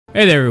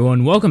Hey there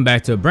everyone, welcome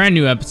back to a brand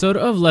new episode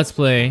of Let's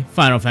Play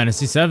Final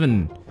Fantasy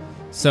VII.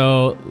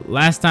 So,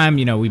 last time,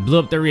 we blew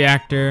up the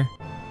reactor.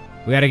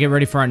 We gotta get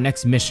ready for our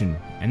next mission.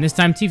 And this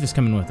time Tifa's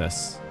coming with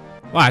us.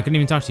 Wow, I couldn't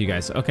even talk to you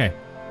guys. Okay.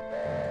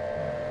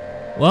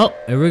 Well,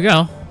 here we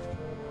go.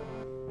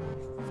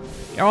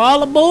 You're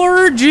all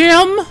aboard,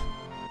 Jim!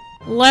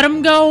 Let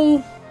him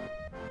go!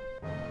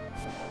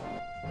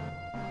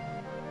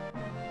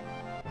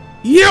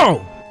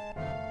 Yo!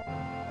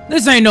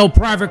 This ain't no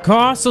private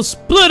car, so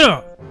split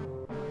up!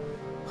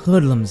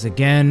 Hoodlums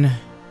again.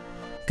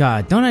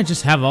 God, don't I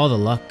just have all the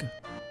luck?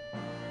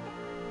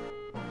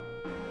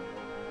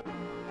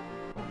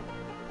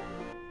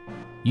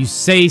 You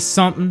say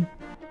something?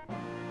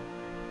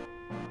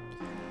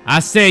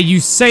 I say you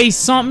say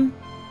something?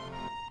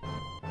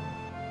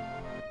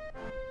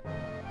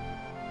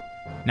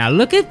 Now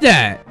look at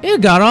that. It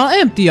got all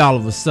empty all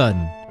of a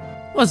sudden.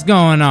 What's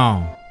going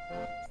on?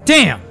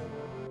 Damn!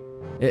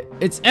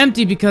 It's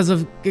empty because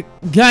of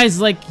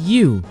guys like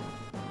you.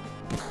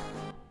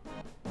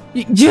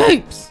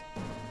 Japes!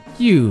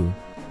 You've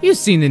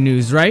seen the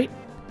news, right?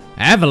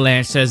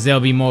 Avalanche says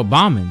there'll be more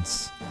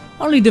bombings.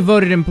 Only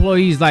devoted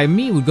employees like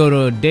me would go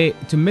to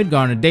Midgar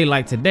on a day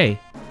like today.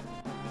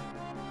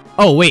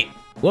 Oh wait,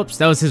 whoops,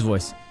 that was his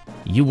voice.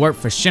 You work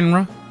for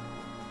Shinra?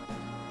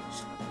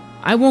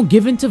 I won't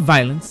give in to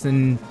violence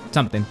and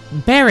something.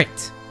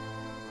 Barrett!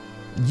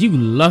 You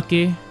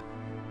lucky.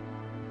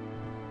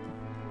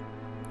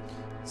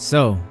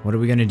 So, what are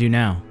we gonna do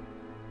now?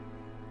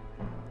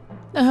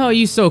 The hell are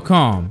you so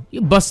calm?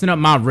 You busting up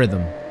my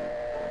rhythm.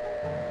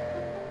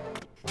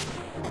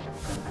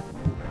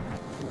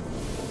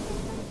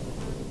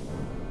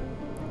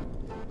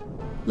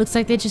 Looks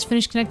like they just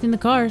finished connecting the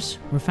cars.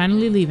 We're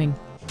finally leaving.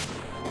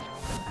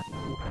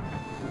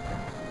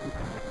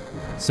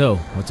 So,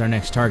 what's our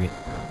next target?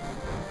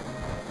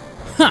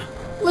 Ha!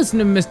 Listen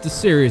to Mr.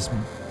 Serious.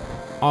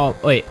 Oh,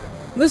 wait.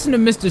 Listen to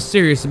Mr.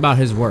 Serious about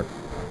his work.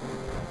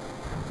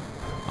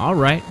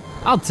 Alright,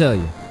 I'll tell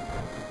you.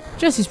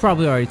 Jesse's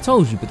probably already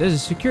told you, but there's a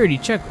security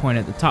checkpoint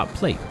at the top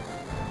plate.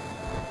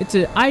 It's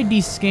an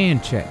ID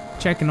scan check,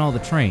 checking all the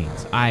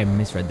trains. I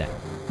misread that.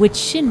 Which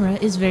Shinra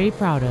is very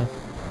proud of.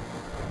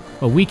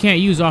 But we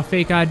can't use our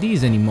fake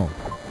IDs anymore.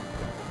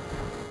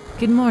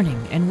 Good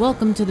morning, and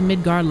welcome to the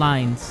Midgar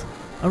lines.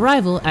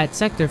 Arrival at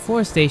Sector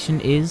 4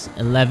 station is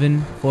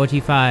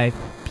 11:45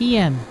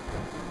 p.m.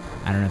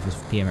 I don't know if it's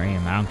PM or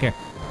AM, I don't care.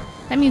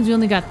 That means we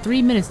only got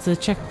 3 minutes to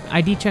check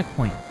ID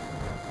checkpoint.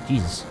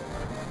 Jesus.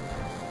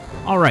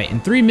 Alright, in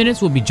 3 minutes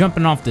we'll be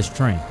jumping off this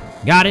train.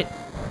 Got it?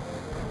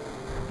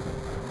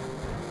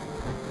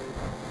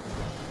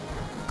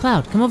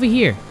 Cloud, come over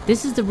here.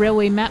 This is the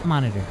railway map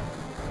monitor.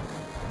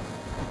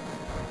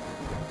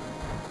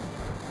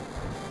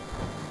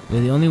 You're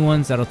the only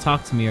ones that'll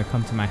talk to me or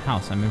come to my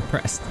house. I'm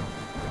impressed.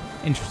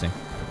 Interesting.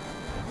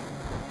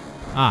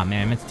 Ah,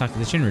 man, I meant to talk to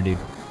the Shinra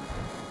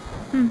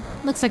dude.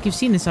 Looks like you've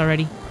seen this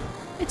already.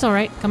 It's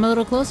alright, come a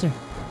little closer.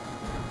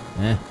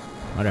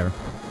 Whatever.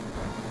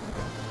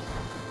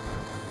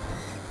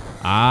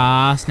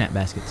 Ah, snap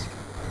baskets.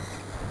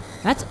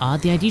 That's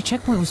odd, the ID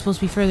checkpoint was supposed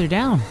to be further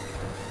down.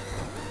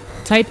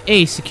 Type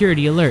A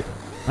security alert.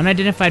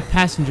 Unidentified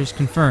passengers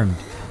confirmed.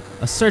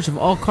 A search of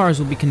all cars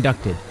will be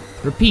conducted.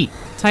 Repeat,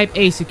 type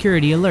A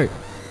security alert.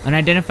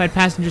 Unidentified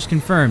passengers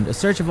confirmed. A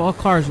search of all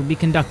cars will be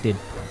conducted.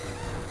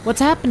 What's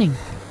happening?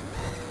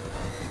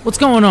 What's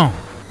going on?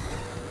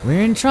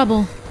 We're in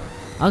trouble.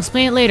 I'll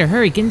explain it later.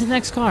 Hurry, get into the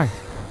next car.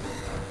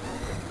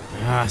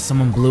 Ah,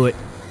 someone blew it.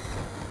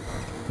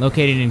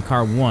 Located in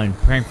car 1,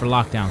 preparing for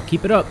lockdown.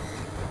 Keep it up.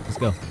 Let's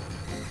go.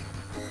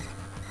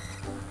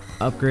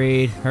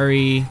 Upgrade.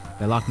 Hurry.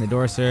 They're locking the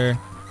door, sir.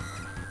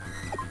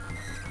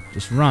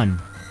 Just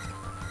run.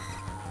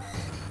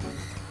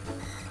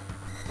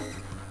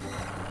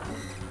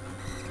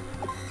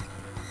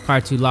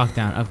 Car 2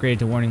 lockdown. Upgrade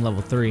to warning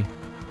level 3.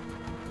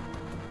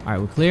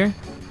 Alright, we're clear?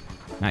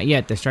 Not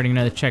yet. They're starting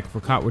another check. If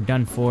we're caught, we're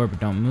done for, but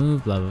don't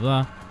move. Blah, blah,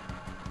 blah.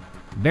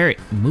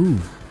 Barrett,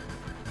 move.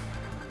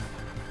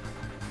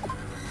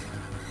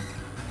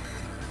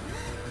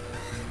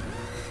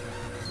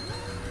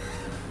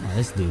 Oh,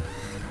 this dude.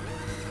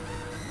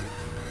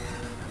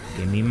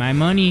 Give me my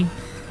money.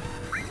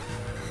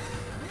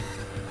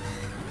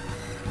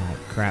 Oh,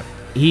 crap.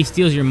 He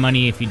steals your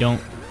money if you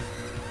don't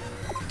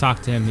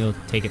talk to him. He'll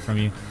take it from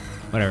you.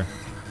 Whatever.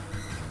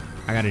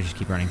 I gotta just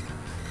keep running.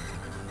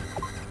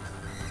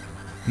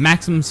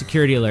 Maximum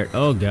security alert.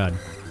 Oh, God.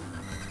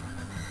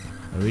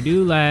 What do we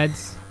do,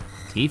 lads?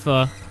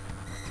 Tifa.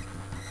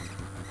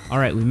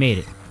 Alright, we made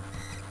it.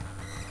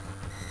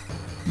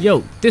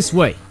 Yo, this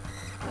way.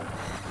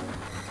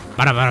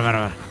 Bada, bada,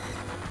 bada,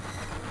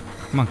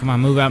 bada. Come on,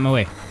 move out my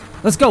way.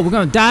 Let's go, we're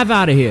gonna dive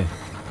out of here.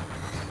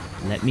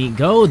 Let me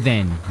go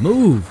then.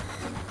 Move.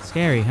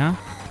 Scary, huh?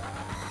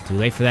 Too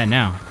late for that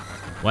now.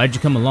 Why'd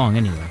you come along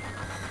anyway?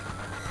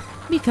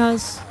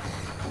 Because.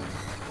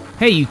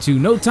 Hey, you two,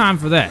 no time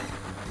for that.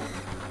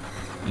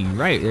 You're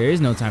right, there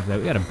is no time for that.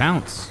 We gotta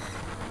bounce.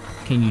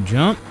 Can you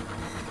jump?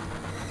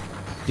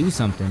 Do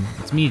something.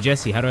 It's me,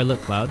 Jesse. How do I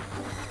look, Cloud?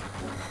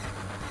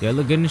 Do I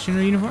look good in a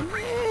Shinra uniform?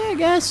 I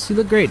guess. You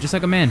look great, just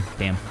like a man.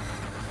 Damn.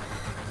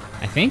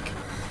 I think.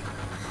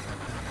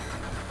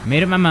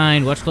 Made up my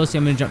mind. Watch closely.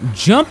 I'm gonna jump.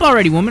 Jump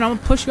already, woman. I'm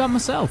gonna push you out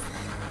myself.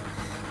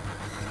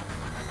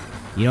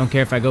 You don't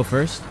care if I go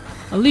first?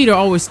 A leader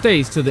always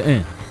stays to the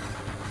end.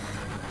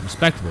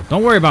 Respectable.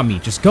 Don't worry about me.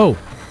 Just go.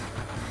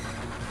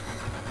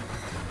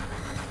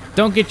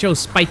 Don't get your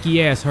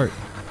spiky ass hurt.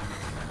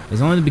 It's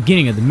only the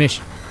beginning of the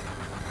mission.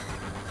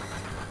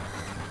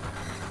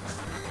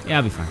 Yeah,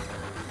 I'll be fine.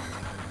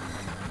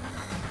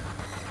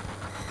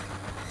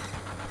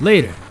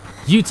 Later,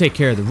 you take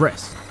care of the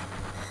rest.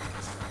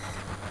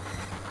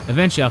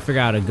 Eventually, I'll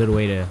figure out a good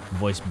way to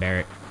voice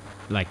Barrett,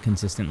 like,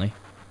 consistently.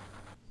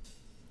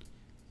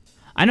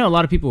 I know a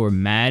lot of people were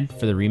mad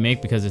for the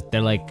remake because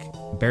they're like,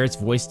 Barrett's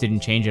voice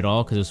didn't change at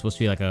all because it was supposed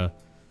to be like a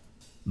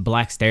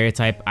black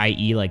stereotype,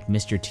 i.e. like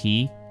Mr.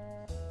 T.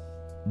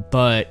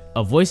 But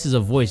a voice is a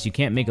voice. You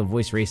can't make a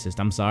voice racist.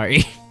 I'm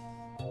sorry.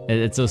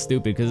 It's so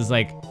stupid because it's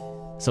like,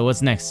 so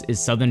what's next? Is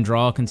Southern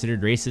drawl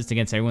considered racist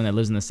against everyone that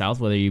lives in the South,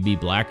 whether you be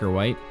black or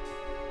white?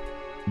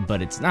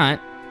 But it's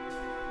not.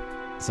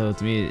 So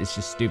to me, it's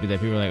just stupid that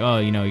people are like, oh,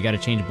 you know, you got to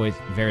change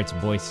Barrett's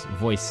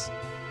voice.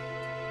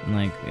 I'm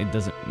like, it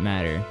doesn't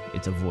matter.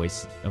 It's a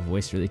voice. A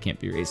voice really can't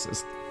be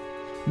racist.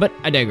 But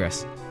I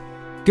digress.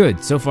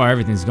 Good. So far,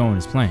 everything's going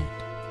as planned.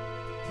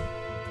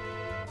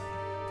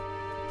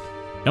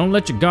 Don't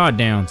let your guard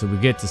down till we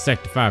get to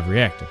Sector 5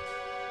 reactor.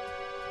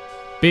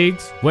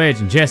 Biggs,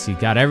 Wedge, and Jesse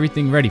got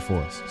everything ready for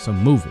us, so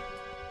move it.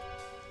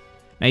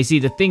 Now you see,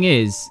 the thing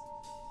is,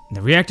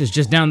 the reactor's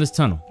just down this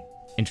tunnel.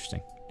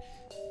 Interesting.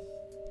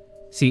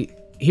 See,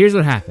 here's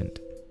what happened.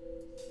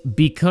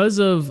 Because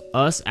of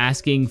us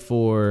asking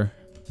for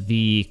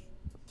the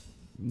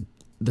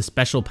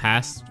special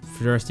pass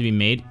for us to be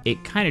made,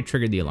 it kind of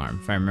triggered the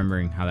alarm, if I'm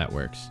remembering how that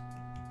works.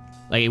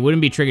 Like, it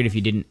wouldn't be triggered if you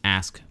didn't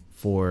ask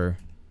for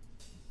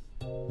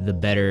the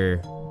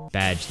better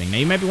badge thing. Now,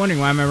 you might be wondering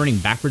why am I running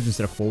backwards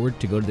instead of forward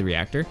to go to the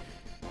reactor?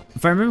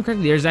 If I remember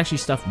correctly, there's actually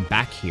stuff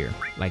back here,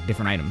 like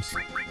different items.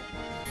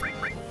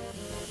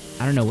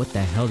 I don't know what the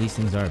hell these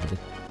things are, but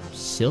it's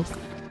silk?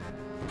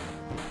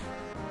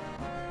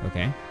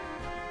 Okay.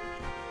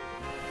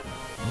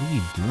 What are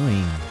you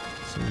doing?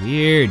 So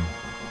weird.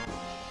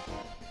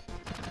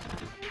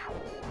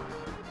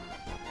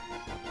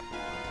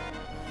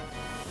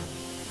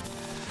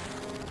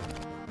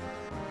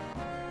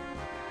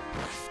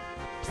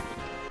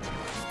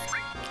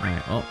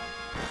 Alright, well.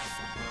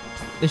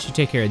 This should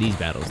take care of these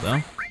battles,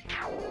 though.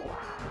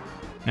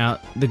 Now,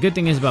 the good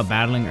thing is about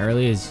battling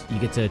early is you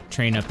get to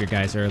train up your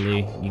guys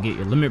early. You get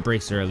your limit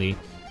breaks early.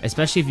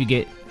 Especially if you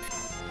get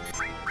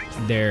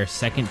their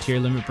second tier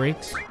limit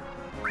breaks.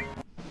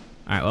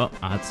 Alright, well,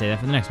 I'll have to say that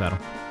for the next battle.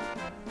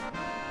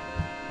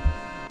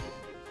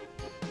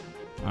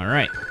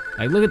 Alright.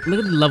 Like, look at the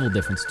level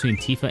difference between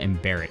Tifa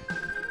and Barrett.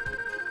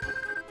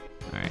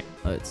 Alright,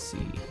 let's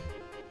see.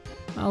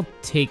 I'll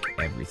take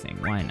everything.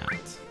 Why not?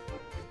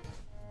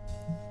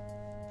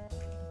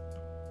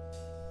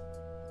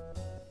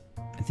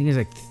 I think there's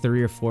like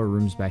 3 or 4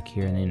 rooms back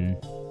here, and then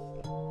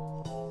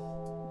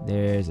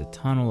there's a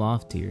tunnel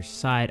off to your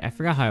side. I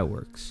forgot how it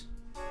works.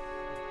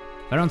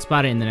 If I don't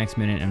spot it in the next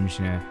minute, I'm just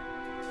gonna...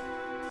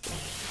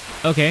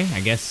 Okay,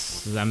 I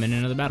guess I'm in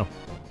another battle.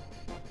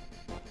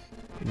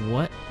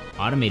 What?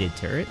 Automated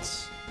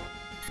turrets?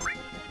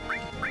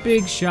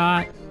 Big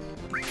shot.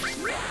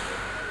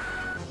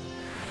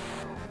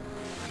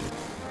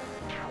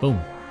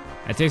 Boom.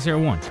 That takes her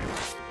 1.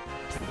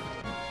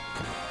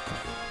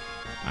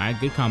 Alright,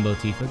 good combo,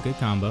 Tifa. Good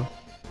combo.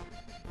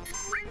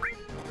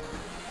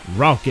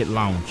 Rocket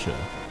launcher.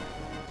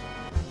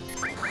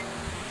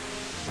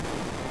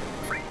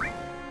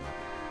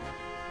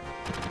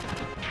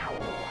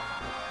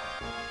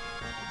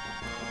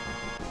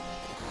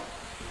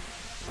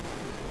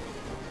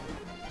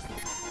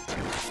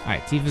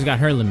 Alright, Tifa's got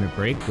her limit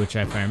break, which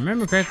if I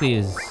remember correctly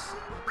is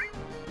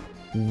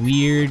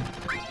weird.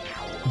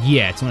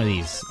 Yeah, it's one of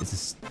these.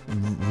 It's a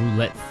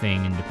roulette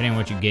thing, and depending on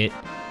what you get,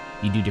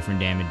 you do different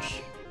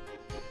damage.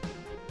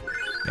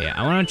 But yeah,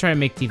 I want to try to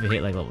make Tifa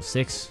hit like level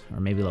 6,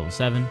 or maybe level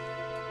 7.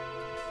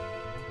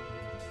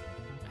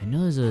 I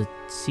know there's a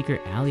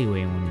secret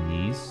alleyway in one of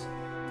these.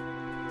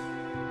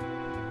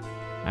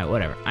 Alright,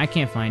 whatever. I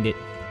can't find it.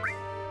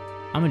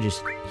 I'm gonna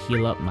just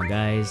heal up my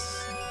guys.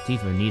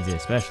 Tifa needs it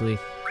especially.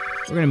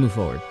 We're gonna move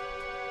forward.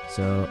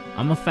 So,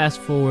 I'm gonna fast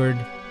forward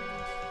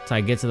till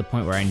I get to the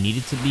point where I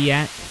needed to be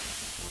at.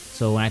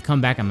 So when I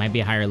come back, I might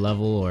be a higher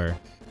level, or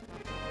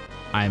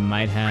I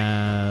might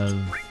have...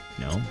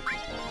 No.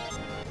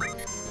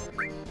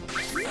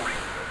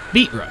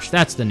 Beat Rush.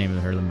 That's the name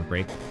of her limit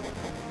break.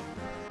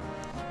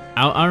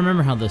 I'll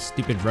remember how the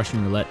stupid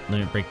Russian roulette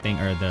limit break thing,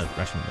 or the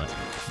Russian roulette,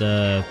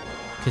 the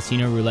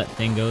casino roulette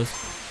thing goes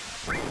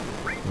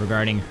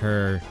regarding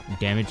her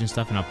damage and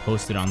stuff, and I'll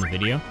post it on the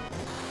video.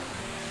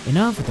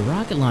 Enough with the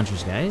rocket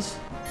launchers, guys.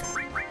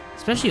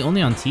 Especially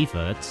only on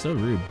Tifa. That's so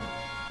rude.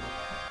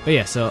 But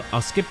yeah, so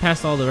I'll skip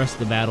past all the rest of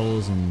the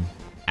battles and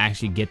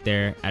actually get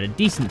there at a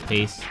decent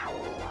pace.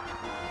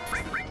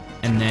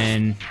 And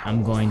then then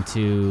I'm going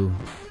to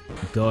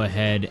go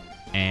ahead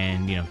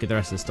and, you know, get the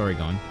rest of the story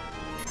going.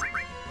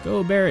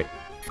 Go, Barrett.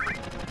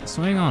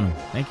 Swing on him.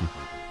 Thank you.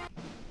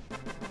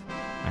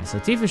 Alright, so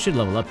Tifa should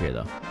level up here,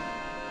 though.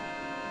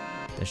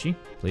 Does she?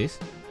 Please?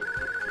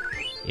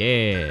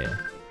 Yeah.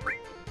 Alright,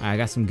 I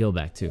got some gil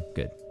back, too.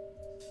 Good.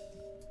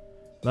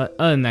 But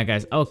other than that,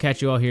 guys, I'll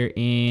catch you all here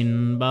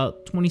in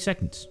about 20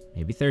 seconds.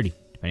 Maybe 30,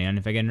 depending on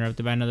if I get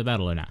interrupted by another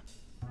battle or not.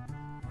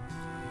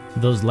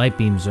 Those light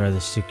beams are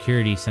the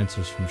security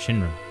sensors from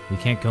Shinra. We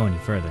can't go any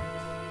further.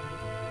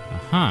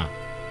 Uh-huh.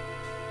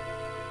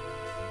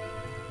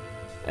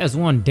 That's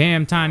one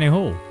damn tiny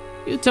hole.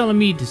 You telling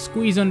me to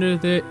squeeze into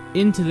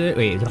the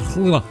wait,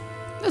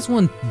 that's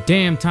one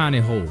damn tiny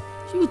hole.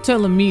 You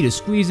telling me to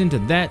squeeze into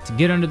that to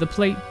get under the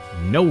plate?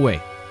 No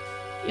way.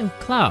 Yo,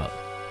 Cloud.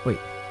 Wait,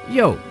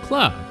 yo,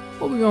 Cloud,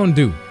 what we gonna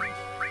do?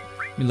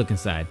 Let me look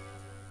inside.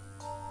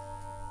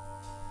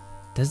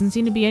 Doesn't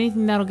seem to be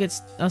anything that'll get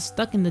us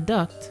stuck in the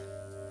duct.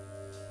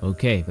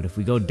 Okay, but if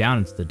we go down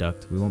into the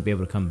duct, we won't be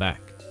able to come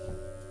back.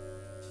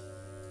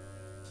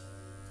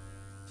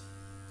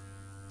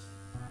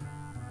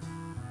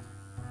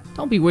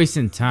 Don't be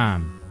wasting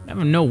time.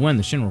 Never know when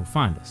the Shinra will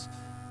find us.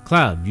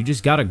 Cloud, you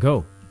just gotta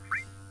go.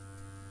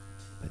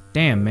 But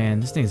damn,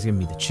 man, this thing's giving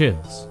me the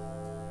chills.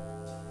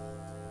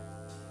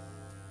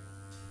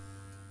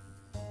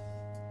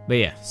 But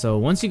yeah, so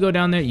once you go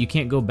down there, you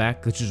can't go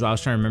back, which is why I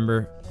was trying to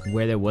remember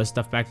where there was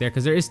stuff back there,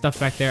 because there is stuff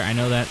back there. I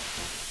know that.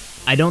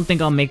 I don't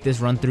think I'll make this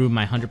run through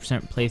my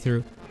 100%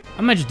 playthrough.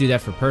 I might just do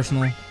that for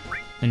personal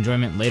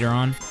enjoyment later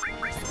on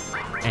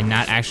and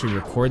not actually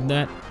record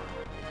that.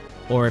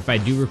 Or if I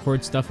do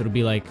record stuff, it'll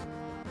be like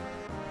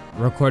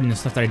recording the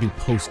stuff that I do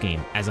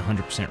post-game as a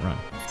 100% run.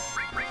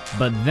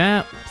 But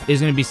that is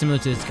going to be similar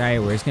to this guy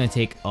where it's going to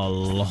take a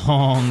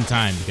long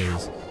time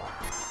because,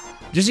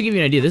 just to give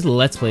you an idea, this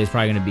Let's Play is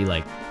probably going to be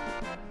like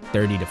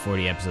 30 to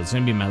 40 episodes. It's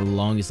going to be my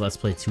longest Let's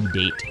Play to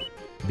date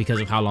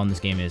because of how long this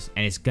game is.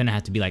 And it's going to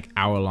have to be like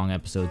hour-long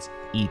episodes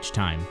each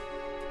time.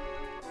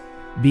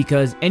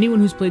 Because anyone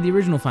who's played the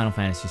original Final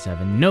Fantasy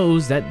VII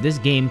knows that this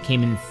game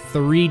came in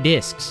 3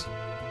 discs.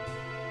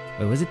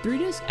 Wait, was it 3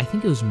 discs? I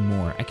think it was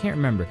more. I can't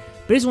remember.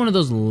 But it's one of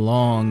those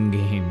long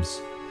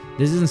games.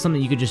 This isn't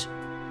something you could just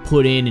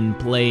put in and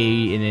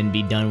play and then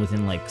be done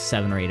within like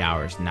 7 or 8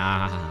 hours.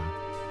 Nah.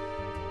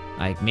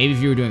 Like, maybe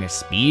if you were doing a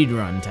speed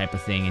run type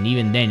of thing, and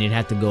even then it'd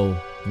have to go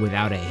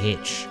without a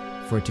hitch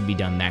for it to be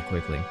done that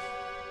quickly.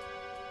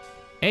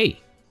 Hey.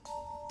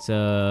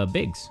 It's,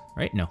 Biggs,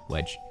 right? No,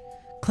 Wedge.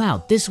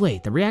 Cloud, this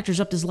way. The reactor's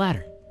up this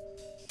ladder.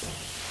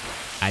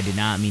 I did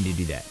not mean to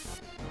do that.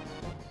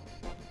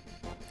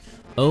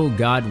 Oh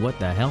god, what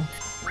the hell?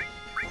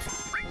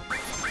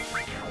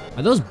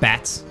 Are those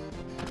bats?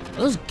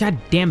 Are those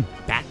goddamn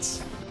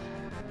bats?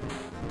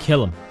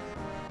 Kill them.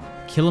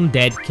 Kill them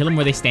dead. Kill them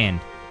where they stand.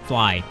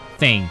 Fly.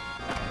 Thing.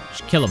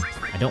 Just kill them.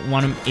 I don't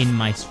want them in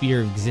my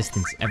sphere of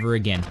existence ever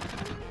again.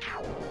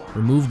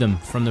 Remove them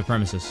from the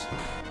premises.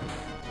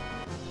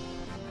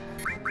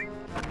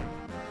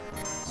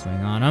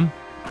 Swing on them.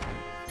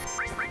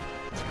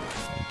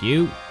 Thank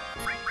you.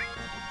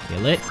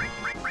 Kill it.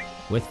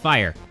 With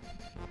fire.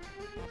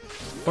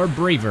 Or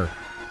braver.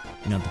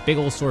 You know, the big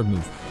old sword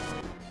move.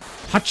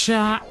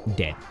 Hacha!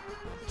 Dead.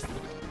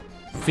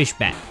 Fish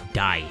bat.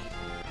 Die.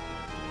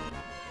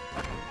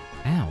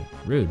 Ow.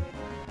 Rude.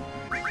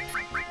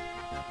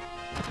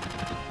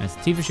 Nice.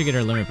 Tifa should get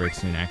her limit break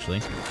soon,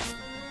 actually.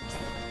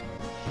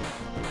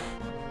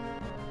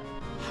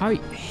 How?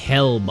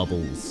 Hell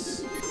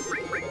bubbles.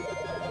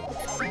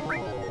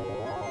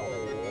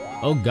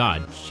 Oh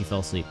god, she fell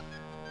asleep.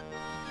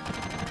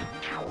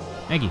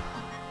 Thank you.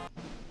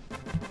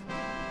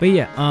 But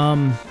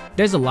yeah,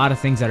 there's a lot of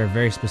things that are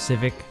very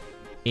specific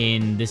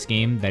in this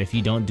game that if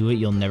you don't do it,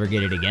 you'll never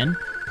get it again.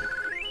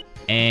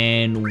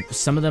 And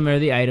some of them are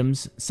the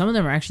items. Some of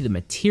them are actually the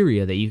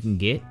materia that you can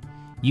get.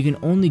 You can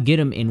only get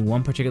them in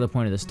one particular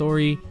point of the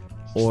story,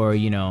 or,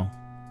 you know,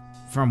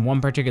 from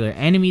one particular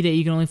enemy that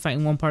you can only fight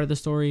in one part of the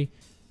story.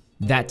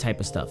 That type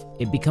of stuff.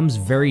 It becomes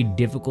very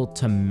difficult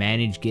to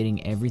manage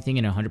getting everything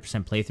in a 100%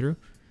 playthrough.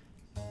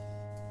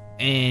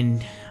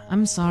 And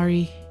I'm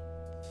sorry.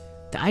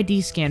 The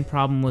ID scan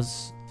problem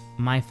was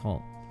my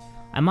fault.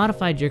 I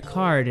modified your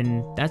card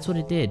and that's what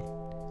it did.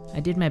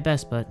 I did my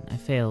best, but I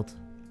failed.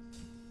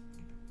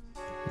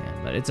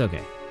 Yeah, but it's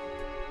okay.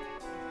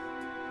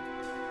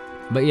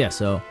 But yeah,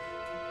 so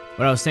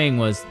what I was saying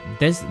was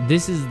this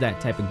is that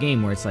type of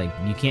game where it's like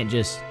you can't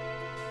just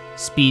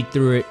speed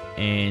through it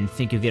and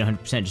think you'll get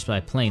 100% just by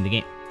playing the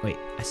game. Wait,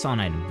 I saw an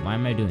item. Why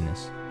am I doing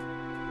this?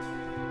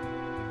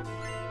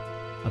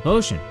 A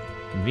potion.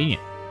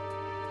 Convenient.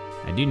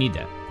 I do need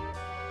that.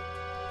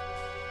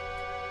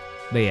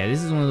 But yeah,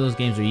 this is one of those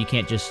games where you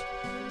can't just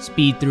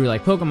speed through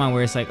like Pokemon,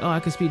 where it's like, oh,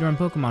 I could speedrun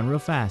Pokemon real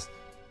fast.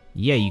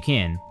 Yeah, you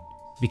can.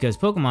 Because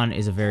Pokemon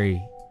is a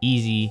very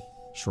easy,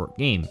 short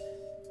game.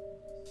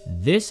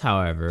 This,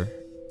 however,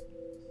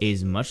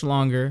 is much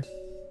longer,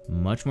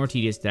 much more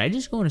tedious. Did I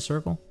just go in a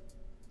circle?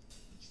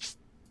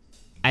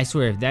 I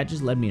swear, if that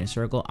just led me in a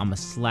circle, I'm gonna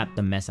slap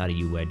the mess out of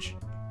you, Wedge.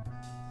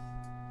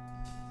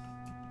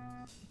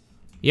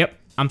 Yep,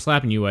 I'm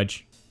slapping you,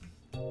 Wedge.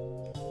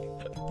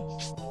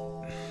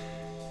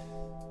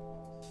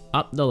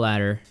 Up the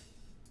ladder.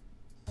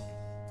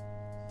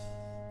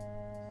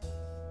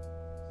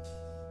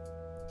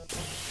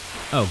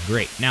 Oh,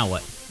 great. Now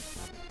what?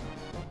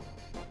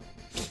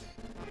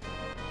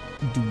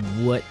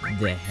 What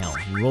the hell?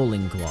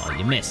 Rolling Claw.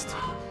 You missed.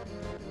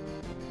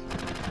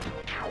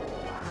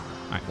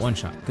 Alright, one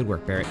shot. Good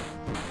work, Barrett.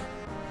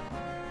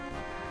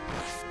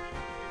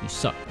 You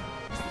suck.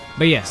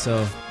 But yeah,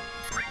 so...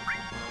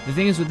 the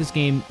thing is with this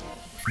game,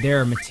 there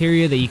are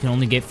materia that you can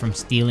only get from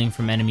stealing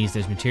from enemies.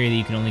 There's materia that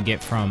you can only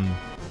get from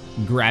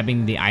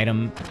grabbing the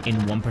item in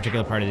one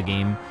particular part of the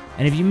game.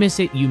 And if you miss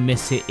it, you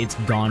miss it. It's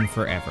gone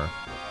forever.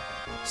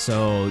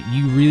 So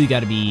you really got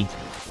to be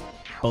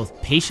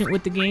both patient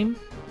with the game,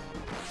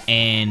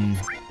 and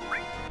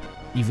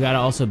you've got to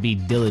also be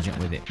diligent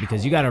with it,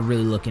 because you got to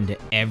really look into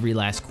every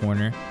last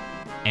corner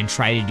and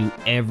try to do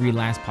every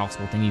last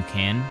possible thing you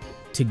can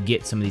to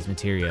get some of these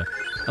materia.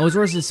 And what's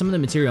worse is some of the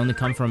materia only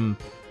come from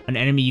an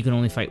enemy you can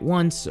only fight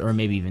once or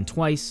maybe even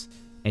twice.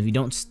 And if you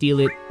don't steal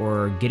it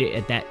or get it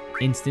at that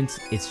instance,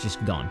 it's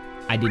just gone.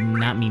 I did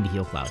not mean to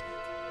heal Cloud.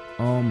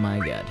 Oh my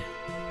god.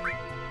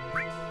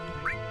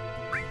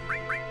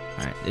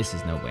 Alright, this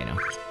is no bueno.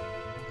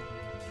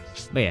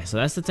 But yeah, so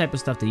that's the type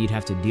of stuff that you'd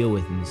have to deal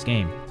with in this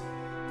game.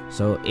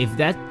 So if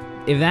that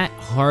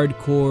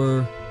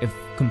hardcore, if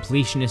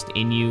completionist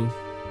in you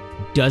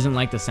doesn't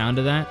like the sound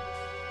of that,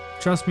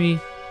 trust me,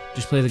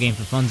 just play the game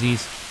for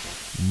funsies,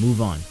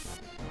 move on.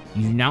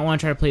 You do not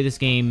want to try to play this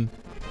game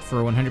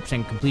for a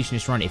 100%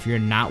 completionist run if you're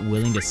not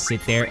willing to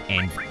sit there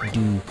and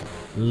do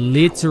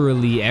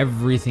literally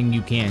everything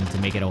you can to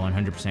make it a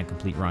 100%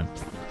 complete run.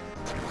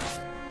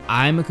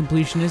 I'm a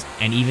completionist,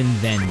 and even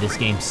then, this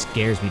game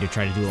scares me to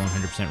try to do a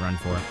 100% run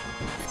for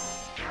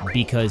it.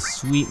 Because,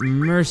 sweet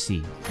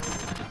mercy,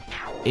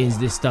 is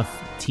this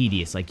stuff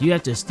tedious. Like, you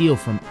have to steal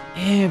from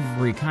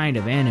every kind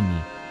of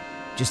enemy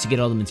just to get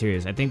all the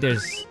materials. I think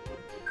there's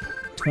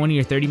 20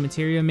 or 30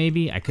 materia,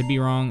 maybe. I could be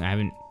wrong. I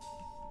haven't,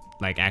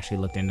 like, actually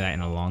looked into that in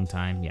a long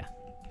time. Yeah.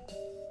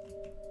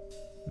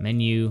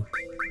 Menu.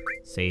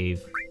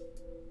 Save.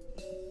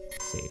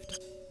 Saved.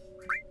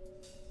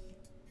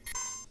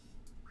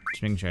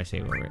 Just making sure I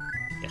save over it.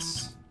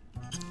 Yes.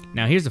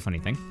 Now, here's the funny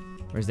thing.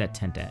 Where's that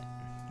tent at?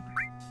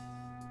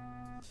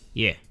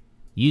 Yeah.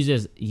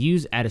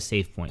 Use at a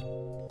save point.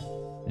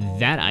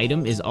 That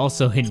item is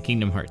also in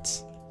Kingdom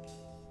Hearts,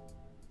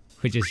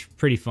 which is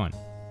pretty fun.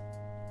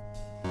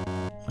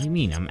 What do you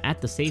mean? I'm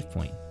at the save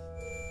point.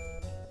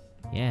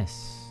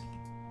 Yes.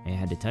 I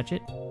had to touch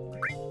it.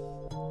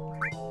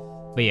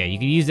 But yeah, you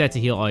can use that to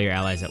heal all your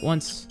allies at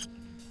once.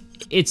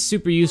 It's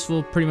super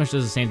useful. Pretty much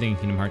does the same thing in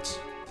Kingdom Hearts.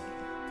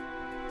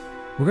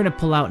 We're gonna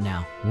pull out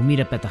now. We'll meet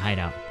up at the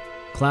hideout.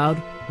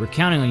 Cloud, we're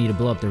counting on you to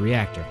blow up the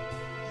reactor.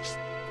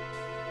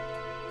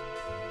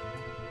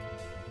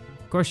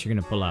 Of course you're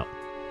gonna pull out.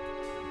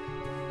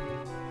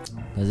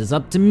 Because it's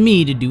up to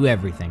me to do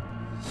everything.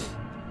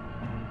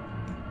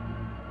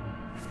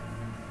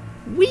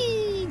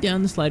 Whee!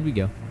 Down the slide we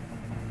go.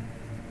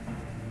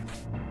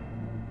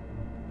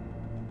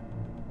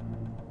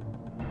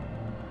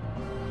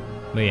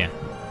 But yeah,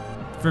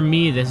 for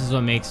me, this is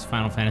what makes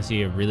Final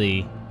Fantasy a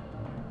really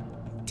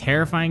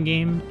terrifying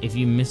game if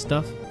you miss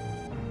stuff.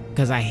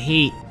 Because I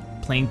hate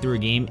playing through a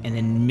game and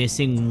then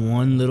missing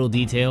one little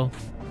detail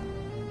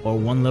or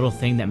one little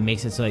thing that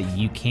makes it so that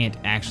you can't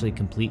actually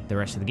complete the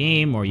rest of the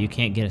game, or you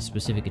can't get a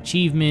specific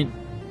achievement.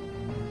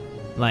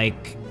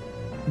 Like,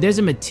 there's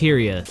a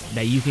materia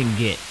that you can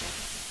get,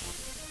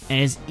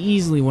 and it's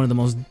easily one of the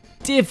most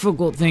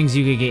difficult things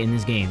you could get in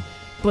this game.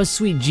 But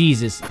sweet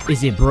Jesus,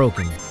 is it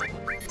broken?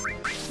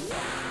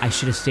 I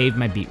should have saved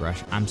my beat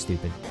rush. I'm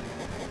stupid.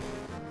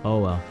 Oh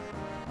well.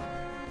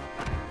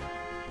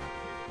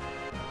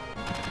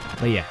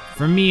 But yeah,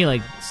 for me,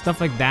 like,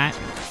 stuff like that,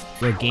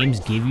 where games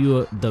give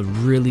you the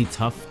really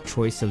tough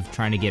choice of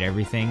trying to get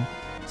everything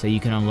so you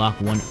can unlock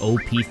one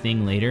OP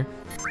thing later,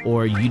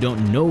 or you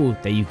don't know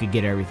that you could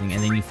get everything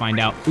and then you find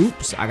out,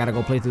 oops, I gotta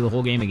go play through the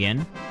whole game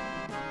again.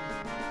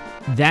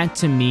 That,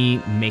 to me,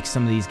 makes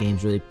some of these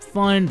games really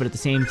fun, but at the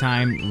same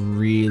time,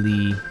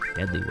 really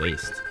deadly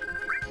waste.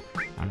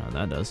 I don't know what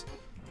that does.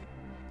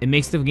 It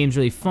makes the games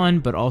really fun,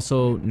 but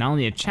also not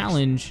only a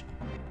challenge,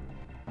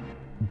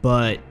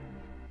 but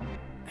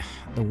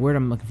the word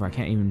I'm looking for, I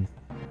can't even...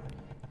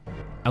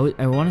 I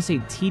want to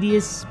say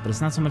tedious, but it's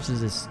not so much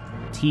as it's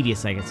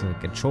tedious, like it's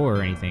like a chore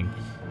or anything.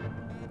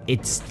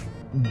 It's...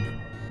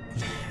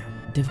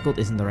 difficult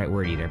isn't the right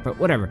word either, but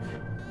whatever.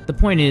 The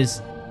point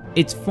is,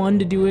 it's fun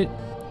to do it,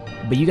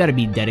 but you got to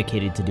be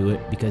dedicated to do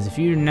it, because if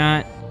you're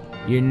not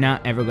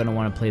ever going to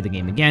want to play the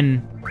game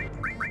again,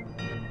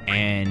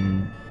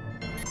 and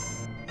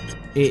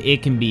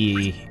it can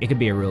be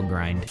a real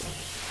grind.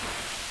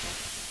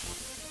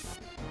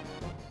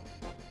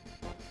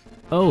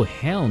 Oh,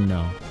 hell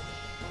no.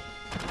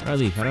 How do I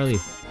leave? How do I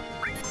leave?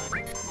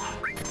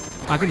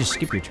 Oh, I could just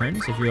skip your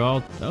turns if you're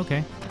all...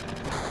 Okay.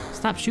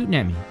 Stop shooting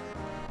at me.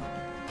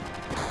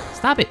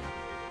 Stop it.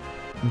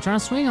 I'm trying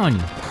to swing on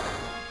you.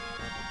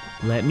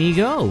 Let me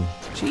go.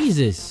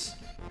 Jesus.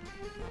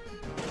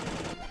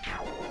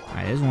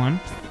 Alright, there's one.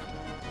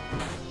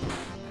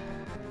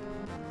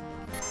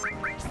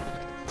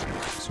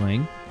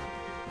 Swing.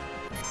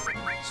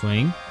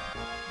 Swing.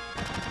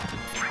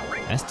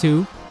 That's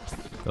two.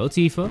 Go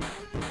Tifa.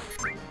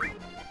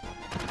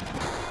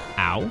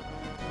 Ow.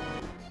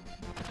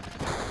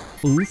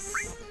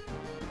 Oof.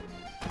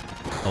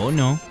 Oh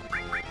no.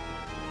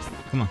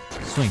 Come on,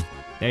 swing.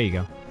 There you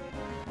go.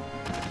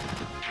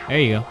 There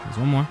you go. There's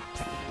one more.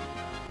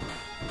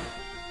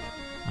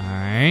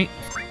 Alright.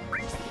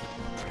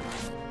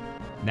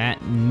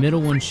 That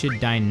middle one should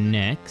die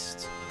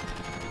next.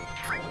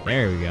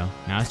 There we go.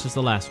 Now it's just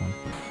the last one.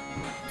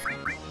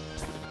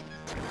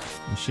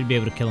 We should be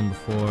able to kill him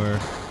before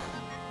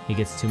he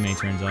gets too many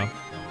turns off.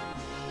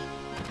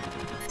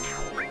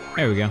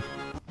 There we go.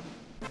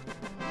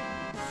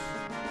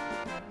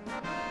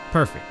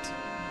 Perfect.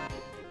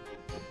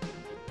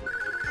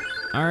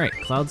 Alright,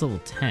 Cloud's level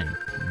 10.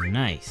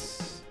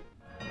 Nice.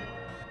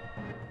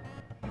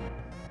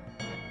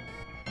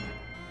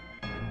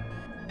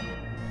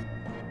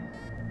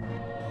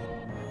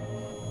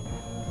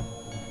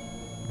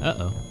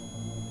 Uh-oh.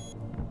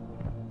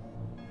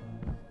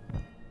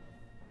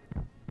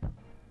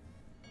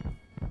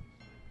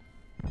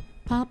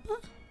 Papa?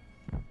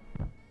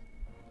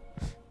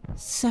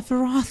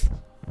 Sephiroth?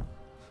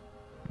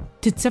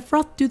 Did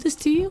Sephiroth do this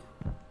to you?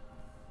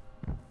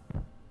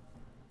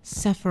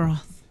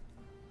 Sephiroth.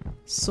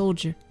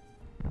 Soldier.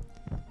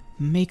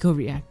 Mako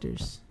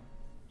reactors.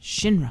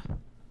 Shinra.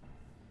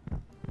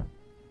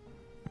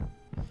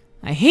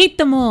 I hate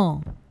them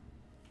all!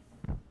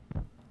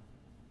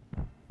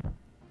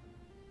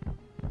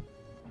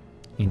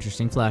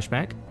 Interesting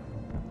flashback.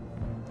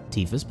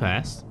 Tifa's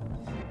past.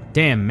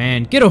 Damn,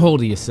 man, get a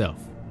hold of yourself.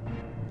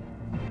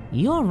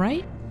 You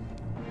alright?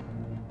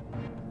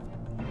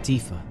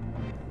 Tifa.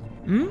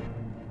 Hmm?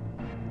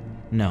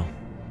 No.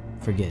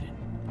 Forget it.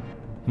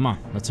 Come on,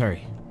 let's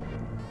hurry.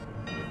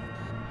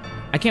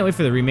 I can't wait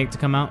for the remake to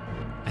come out.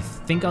 I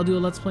think I'll do a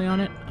Let's Play on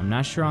it. I'm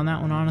not sure on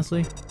that one,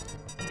 honestly.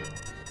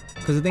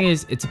 Because the thing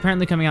is, it's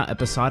apparently coming out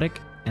episodic,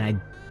 and I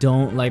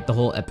don't like the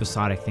whole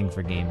episodic thing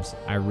for games.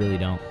 I really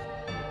don't.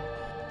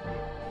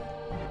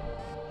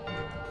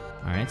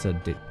 Alright, so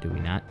do we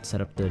not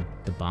set up the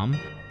bomb?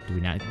 Do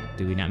we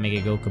not make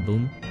it go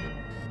kaboom?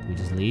 Do we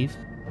just leave?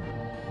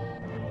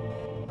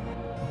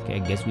 Okay, I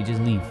guess we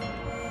just leave.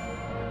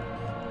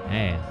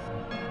 Hey.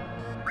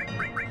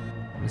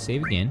 Let me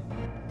save again.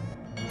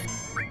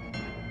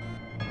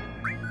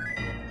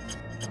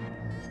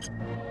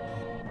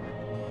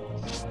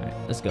 Alright,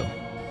 let's go.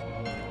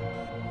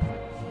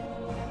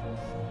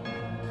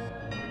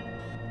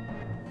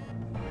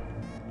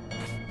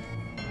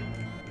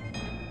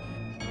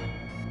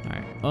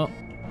 Alright, oh.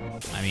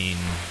 I mean,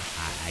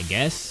 I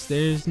guess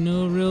there's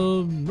no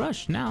real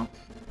rush now.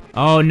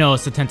 Oh no,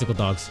 it's the tentacle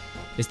dogs.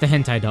 It's the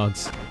hentai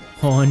dogs.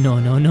 Oh no,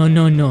 no, no,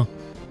 no, no.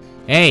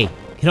 Hey,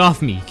 get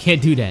off me. You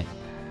can't do that.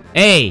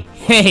 Hey,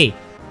 hey,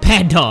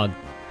 bad dog.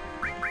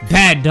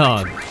 Bad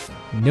dog.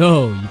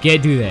 No, you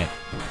can't do that.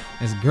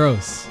 That's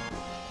gross.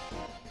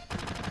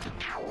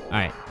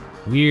 Alright,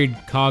 weird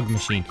cog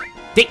machine.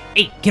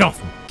 Hey, get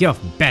off me. Get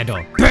off me. Bad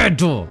dog. Bad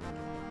dog.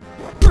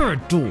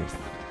 Bad dog.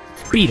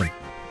 Beat him.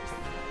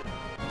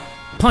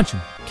 Punch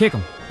him. Kick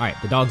him. Alright,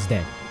 the dog's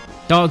dead.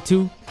 Dog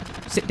 2,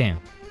 sit down.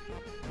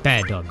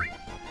 Bad dog.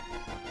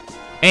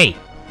 Hey.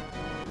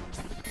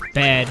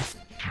 Bad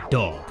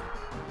dog.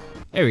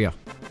 There we go.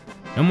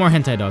 No more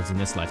hentai dogs in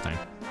this lifetime.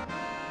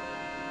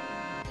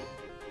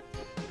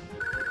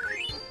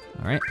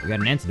 Alright, we got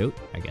an antidote,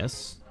 I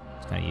guess.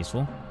 It's kind of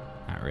useful.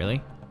 Not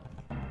really.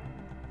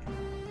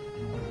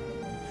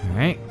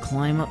 Alright,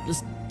 climb up the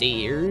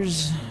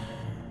stairs.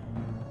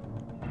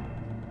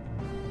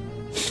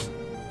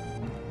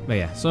 But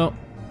yeah, so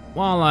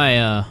while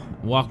I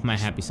walk my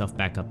happy self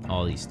back up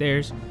all these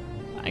stairs,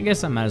 I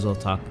guess I might as well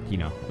talk, you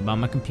know, about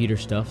my computer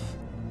stuff.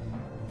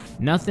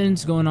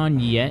 Nothing's going on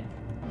yet.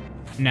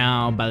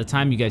 Now, by the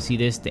time you guys see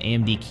this, the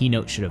AMD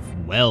keynote should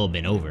have well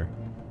been over.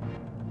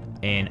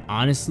 And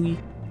honestly,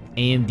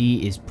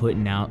 AMD is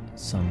putting out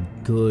some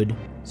good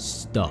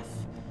stuff.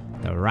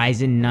 The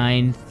Ryzen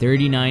 9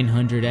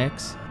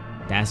 3900X,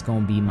 that's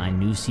going to be my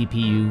new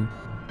CPU.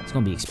 It's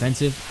going to be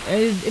expensive.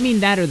 I mean,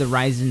 that or the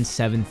Ryzen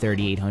 7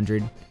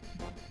 3800.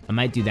 I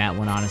might do that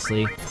one,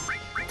 honestly.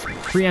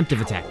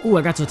 Preemptive attack. Ooh,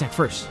 I got to attack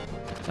first.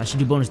 So I should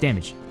do bonus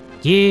damage.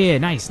 Yeah,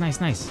 nice, nice,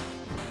 nice.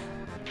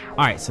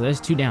 Alright, so there's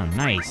 2 down.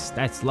 Nice.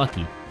 That's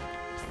lucky.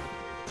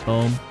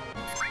 Boom.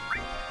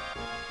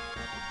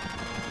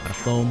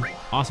 Boom.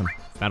 Awesome.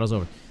 Battle's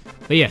over.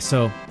 But yeah,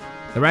 so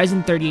the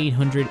Ryzen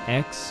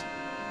 3800X,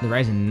 the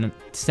Ryzen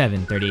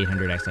 7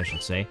 3800X, I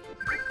should say,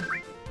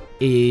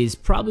 is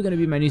probably going to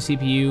be my new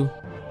CPU.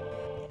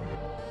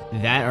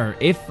 That, or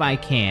if I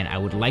can, I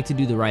would like to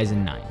do the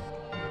Ryzen 9.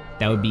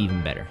 That would be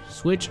even better.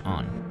 Switch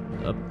on.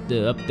 Up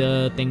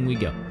the thing we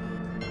go.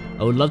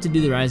 I would love to do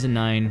the Ryzen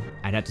 9.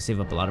 I'd have to save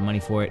up a lot of money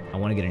for it. I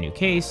want to get a new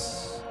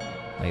case.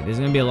 Like, there's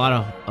gonna be a lot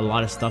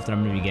of stuff that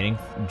I'm gonna be getting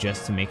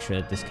just to make sure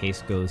that this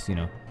case goes, you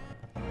know,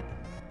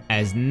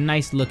 as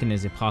nice looking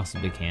as it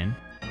possibly can.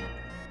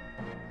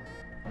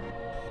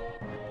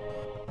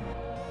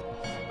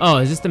 Oh,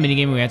 is this the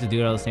minigame where we have to do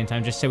it all at the same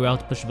time? Just say we all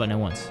have to push the button at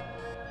once.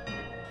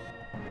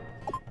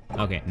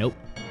 Okay, nope.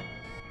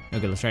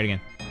 Okay, let's try it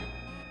again.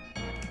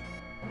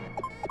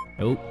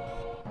 Nope.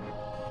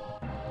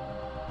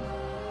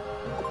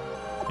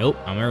 Nope,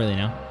 I'm early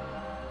now.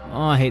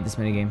 Oh, I hate this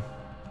minigame.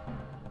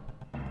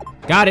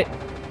 Got it!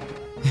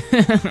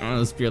 That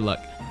was pure luck.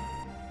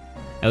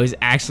 That was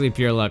actually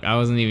pure luck. I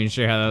wasn't even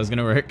sure how that was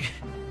gonna work.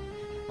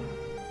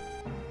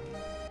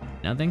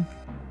 Nothing?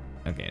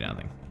 Okay,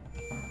 nothing.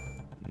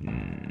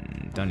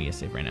 Don't need a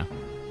save right now.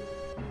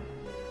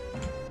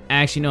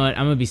 Actually, you know what?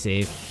 I'm gonna be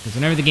safe. Because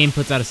whenever the game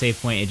puts out a save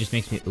point, it just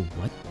makes me... Ooh,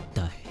 what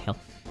the hell?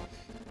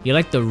 You're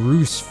like the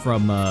Roos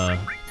from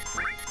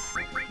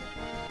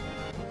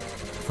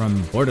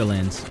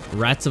Borderlands.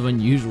 Rats of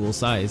unusual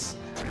size.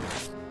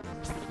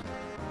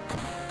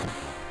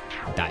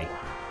 Die.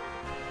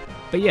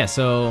 But yeah,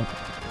 so...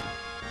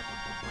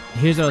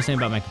 Here's what I was saying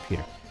about my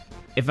computer.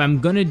 If I'm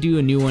gonna do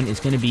a new one, it's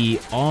gonna be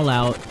all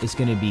out. It's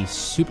gonna be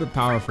super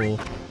powerful.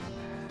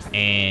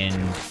 And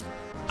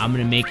I'm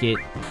gonna make it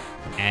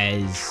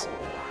as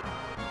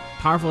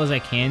powerful as I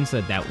can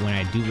so that when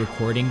I do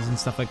recordings and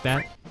stuff like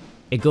that,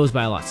 it goes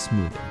by a lot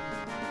smoother.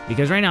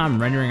 Because right now I'm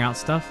rendering out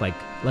stuff, like,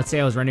 let's say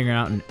I was rendering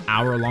out an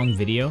hour-long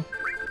video,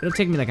 it'll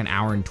take me like an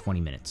hour and 20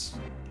 minutes.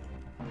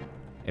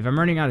 If I'm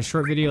rendering out a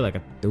short video, like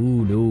a...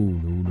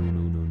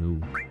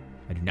 No.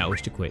 I do not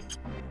wish to quit.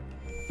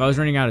 If I was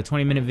rendering out a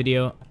 20-minute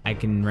video, I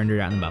can render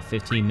it out in about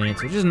 15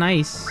 minutes, which is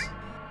nice.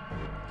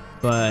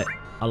 But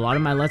a lot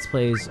of my Let's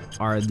Plays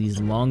are these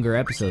longer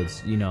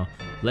episodes, you know,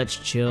 Let's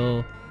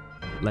Chill,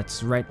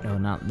 Let's Retro,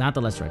 not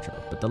the Let's Retro,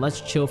 but the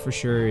Let's Chill for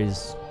sure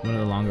is one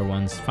of the longer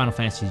ones. Final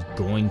Fantasy is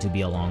going to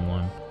be a long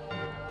one.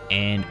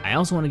 And I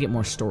also want to get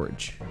more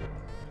storage.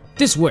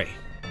 This way!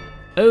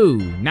 Oh,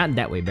 not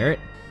that way, Barrett.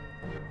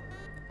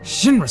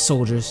 Shinra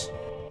soldiers!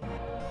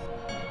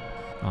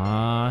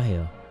 Ah,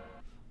 hell.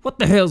 What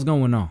the hell's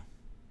going on?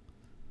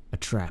 A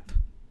trap.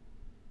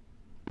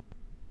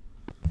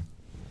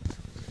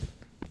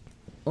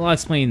 Well, I'll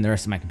explain the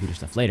rest of my computer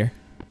stuff later.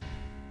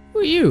 Who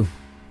are you?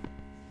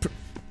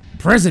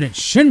 President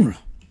Shinra!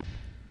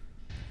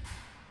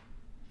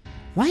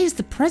 Why is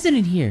the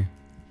president here?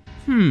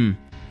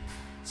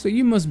 So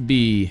you must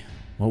be...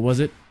 what was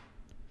it?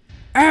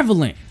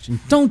 Avalanche, and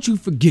don't you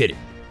forget it.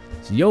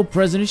 So your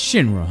President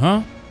Shinra,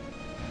 huh?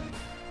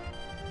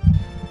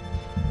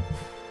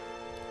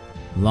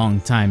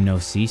 Long time no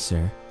see,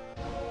 sir.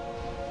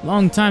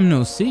 Long time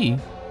no see?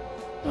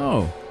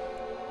 Oh,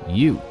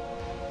 you.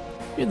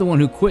 You're the one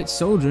who quit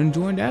Soldier and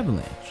joined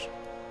Avalanche.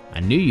 I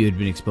knew you had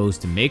been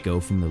exposed to Mako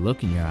from the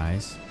look in your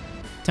eyes.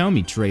 Tell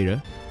me,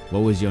 traitor, what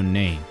was your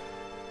name?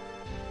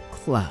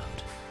 Cloud.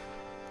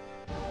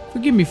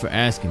 Forgive me for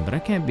asking, but I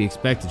can't be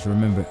expected to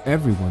remember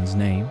everyone's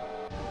name.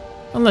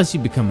 Unless you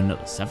become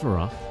another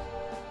Sephiroth.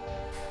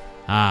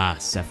 Ah,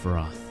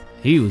 Sephiroth.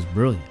 He was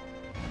brilliant.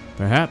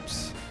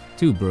 Perhaps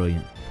too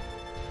brilliant.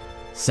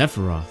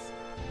 Sephiroth.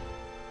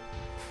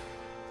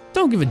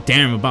 Don't give a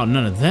damn about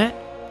none of that.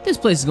 This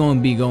place is going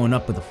to be going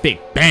up with a big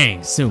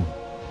bang soon.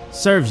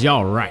 Serves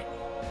y'all right.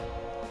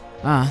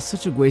 Ah,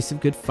 such a waste of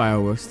good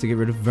fireworks to get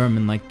rid of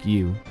vermin like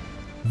you.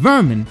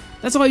 Vermin?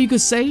 That's all you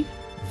could say?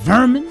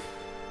 Vermin?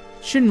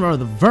 Shinra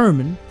the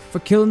vermin for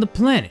killing the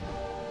planet.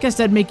 Guess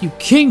that'd make you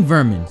King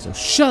Vermin, so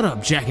shut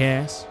up,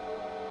 jackass.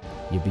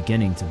 You're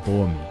beginning to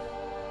bore me.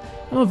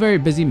 I'm a very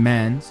busy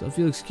man, so if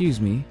you'll excuse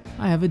me,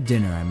 I have a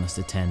dinner I must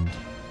attend.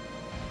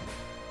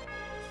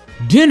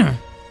 Dinner?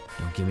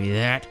 Don't give me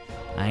that.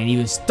 I ain't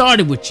even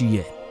started with you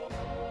yet.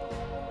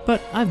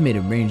 But I've made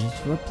arrangements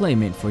for a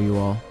playmate for you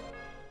all.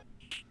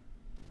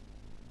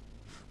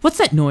 What's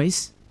that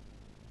noise?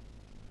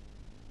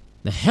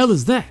 The hell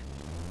is that?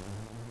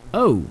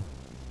 Oh.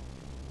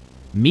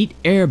 Meet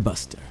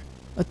Airbuster,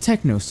 a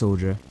techno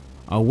soldier.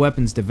 Our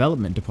weapons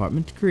development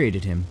department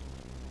created him.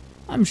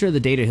 I'm sure the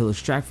data he'll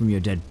extract from your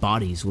dead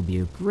bodies will be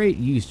of great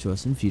use to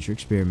us in future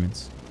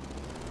experiments.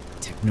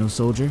 Techno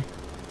soldier?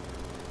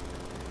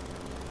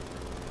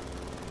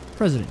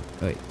 President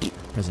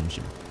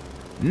Shinra.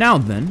 Now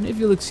then, if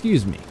you'll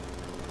excuse me.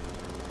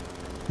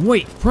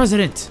 Wait,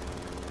 President!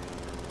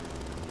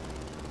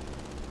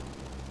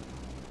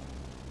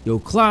 Yo,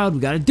 Cloud, we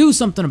gotta do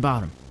something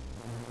about him.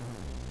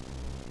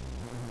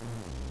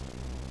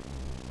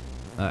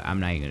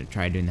 I'm not even gonna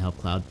try doing the help,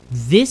 Cloud.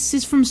 This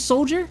is from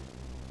Soldier?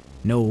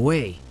 No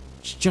way.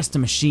 It's just a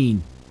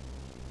machine.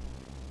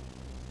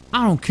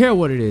 I don't care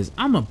what it is.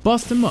 I'ma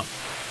bust him up.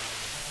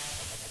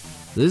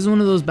 This is one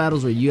of those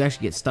battles where you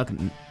actually get stuck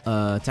in,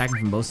 attacking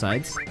from both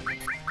sides.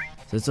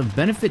 So it's of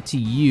benefit to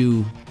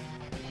you,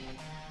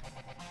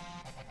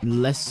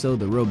 less so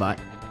the robot.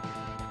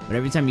 But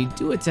every time you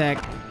do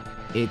attack,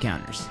 it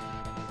counters.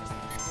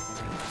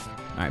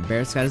 Alright,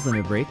 Barrett's got his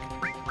limit break.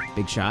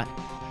 Big shot.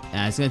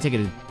 It's gonna take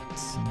it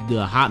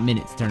a hot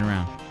minute to turn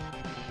around.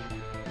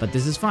 But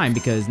this is fine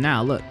because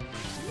now, look.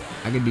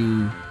 I can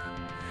do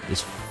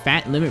this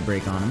fat limit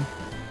break on him.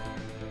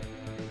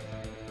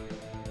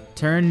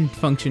 Turn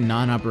function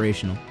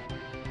non-operational.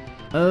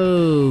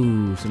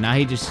 Oh, so now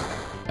he just...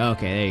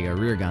 Okay, there you go,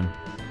 rear gun.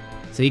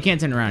 So you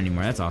can't turn around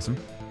anymore, that's awesome.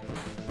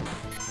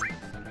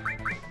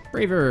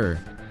 Braver!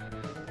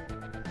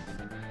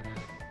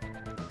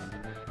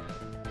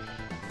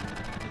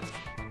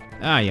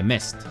 Ah, you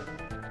missed.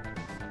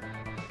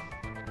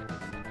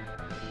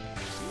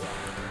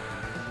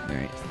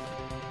 Alright.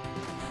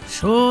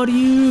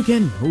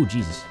 Shoryuken! Oh,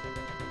 Jesus.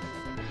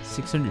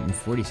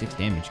 646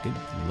 damage. Good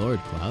lord,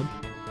 Cloud.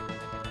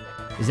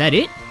 Is that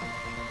it?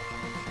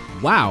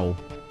 Wow.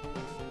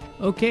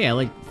 Okay, I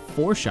like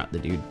 4-shot the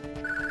dude.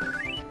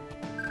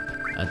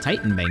 A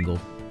Titan Bangle.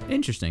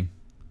 Interesting.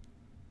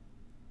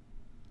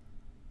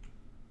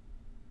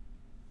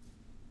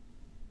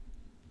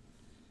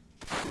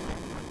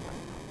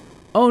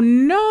 Oh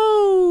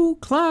no!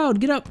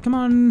 Cloud, get up, come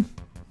on.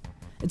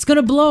 It's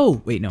gonna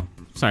blow. Wait, no.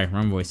 Sorry,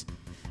 wrong voice.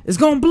 It's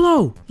gonna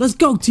blow. Let's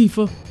go,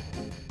 Tifa.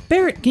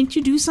 Barret, can't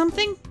you do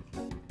something?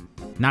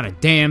 Not a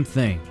damn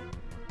thing.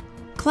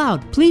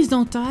 Cloud, please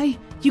don't die.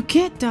 You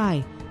can't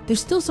die.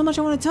 There's still so much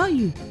I want to tell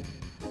you.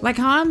 Like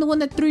how I'm the one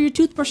that threw your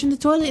toothbrush in the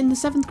toilet in the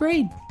 7th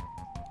grade.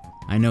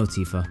 I know,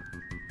 Tifa.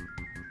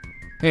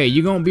 Hey,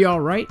 you gonna be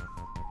alright?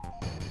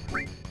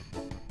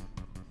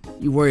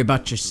 You worry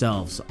about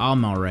yourselves.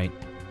 I'm alright.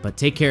 But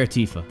take care of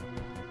Tifa.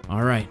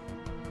 Alright.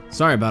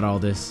 Sorry about all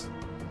this.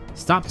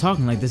 Stop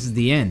talking like this is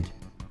the end.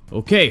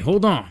 Okay,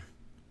 hold on.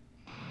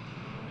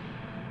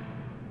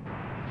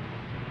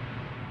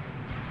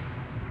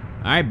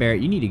 Alright,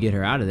 Barret, you need to get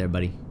her out of there,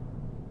 buddy.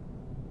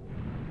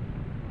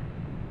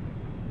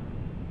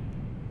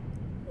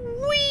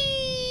 Whee!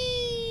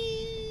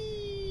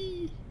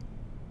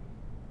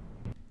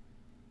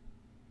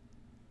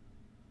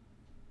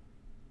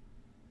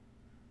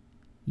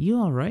 You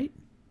alright?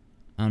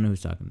 I don't know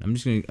who's talking. I'm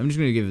just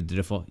gonna give it the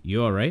default.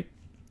 You alright?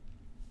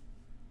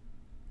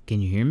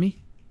 Can you hear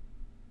me?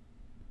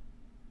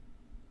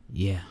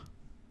 Yeah.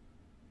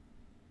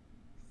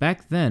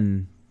 Back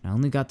then, I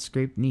only got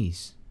scraped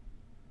knees.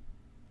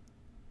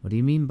 What do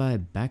you mean by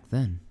back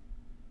then?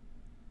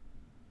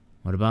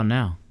 What about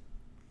now?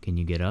 Can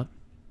you get up?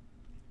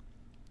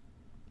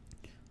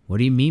 What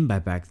do you mean by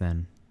back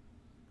then?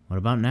 What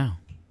about now?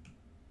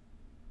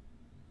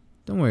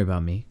 Don't worry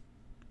about me.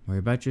 Worry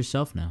about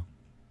yourself now.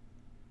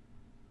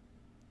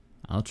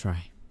 I'll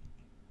try.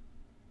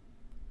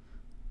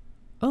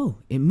 Oh,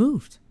 it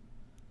moved.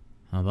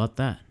 How about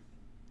that?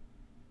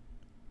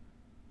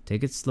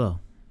 Take it slow.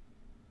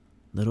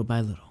 Little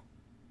by little.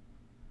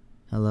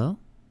 Hello?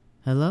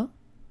 Hello?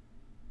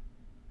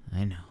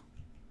 I know.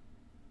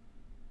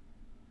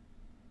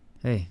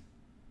 Hey.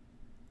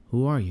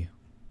 Who are you?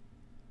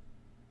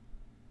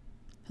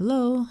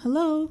 Hello?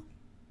 Hello?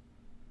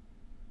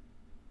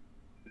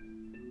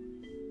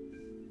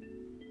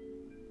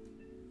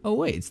 Oh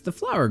wait, it's the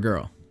flower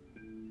girl.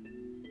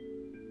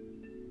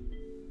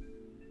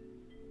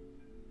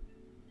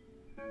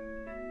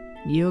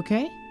 You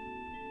okay?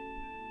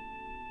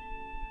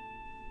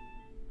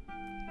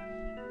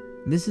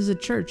 This is a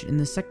church in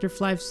the Sector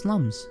 5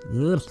 slums.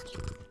 Ugh.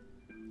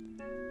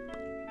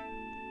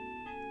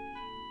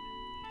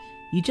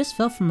 You just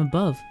fell from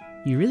above.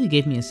 You really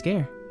gave me a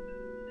scare.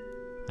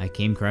 I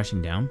came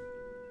crashing down?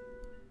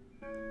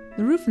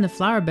 The roof in the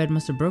flower bed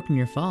must have broken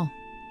your fall.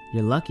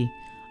 You're lucky.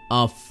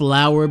 A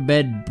flower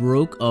bed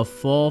broke a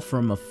fall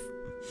from a...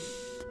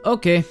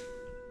 Okay.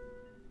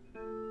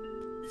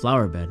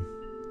 Flower bed.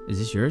 Is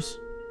this yours?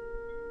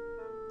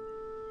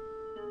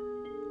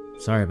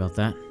 Sorry about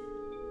that.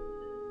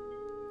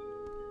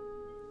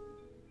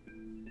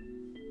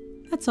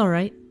 That's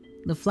alright.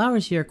 The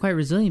flowers here are quite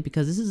resilient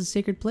because this is a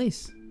sacred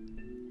place.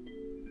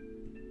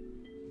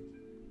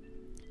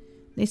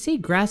 They say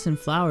grass and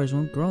flowers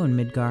won't grow in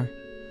Midgar,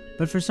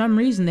 but for some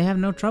reason they have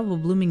no trouble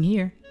blooming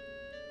here.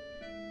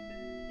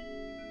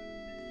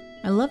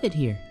 I love it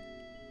here.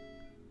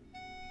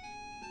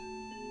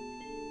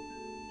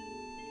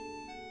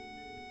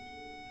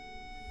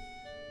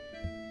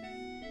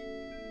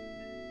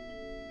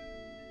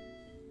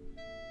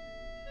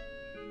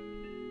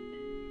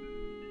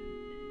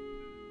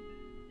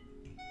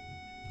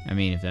 I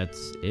mean, if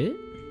that's it?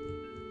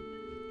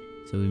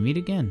 So we meet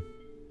again.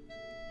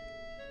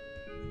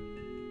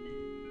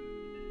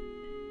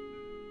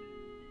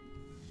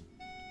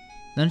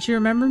 Don't you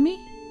remember me?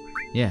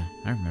 Yeah,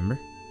 I remember.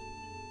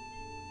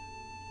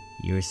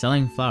 You were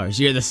selling flowers.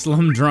 You're the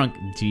slum drunk.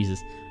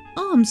 Jesus.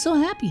 Oh, I'm so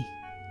happy.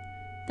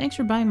 Thanks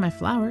for buying my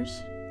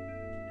flowers.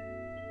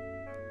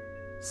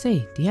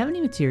 Say, do you have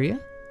any materia?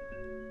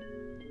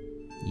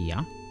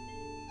 Yeah.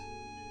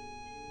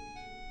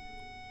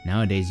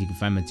 Nowadays, you can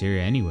find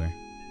materia anywhere.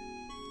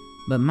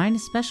 But mine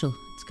is special.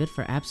 It's good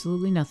for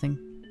absolutely nothing.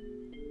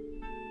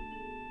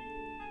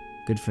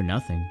 Good for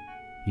nothing?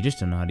 You just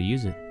don't know how to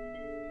use it.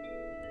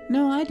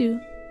 No, I do.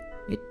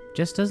 It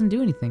just doesn't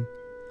do anything.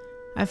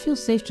 I feel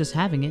safe just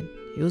having it.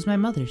 It was my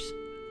mother's.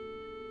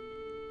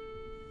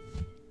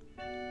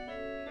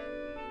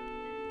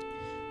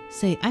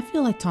 Say, I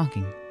feel like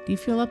talking. Do you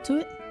feel up to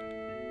it?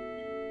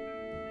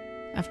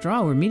 After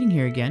all, we're meeting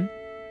here again.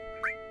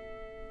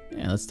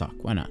 Yeah, let's talk.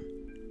 Why not?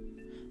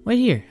 Wait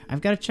here.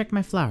 I've got to check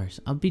my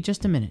flowers. I'll be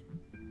just a minute.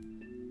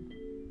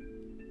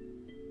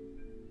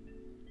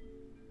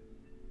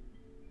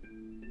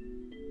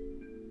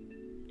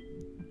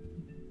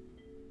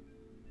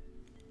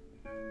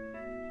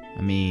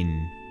 I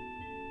mean...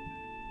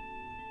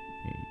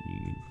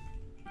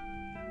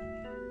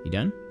 You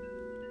done?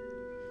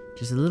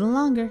 Just a little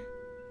longer.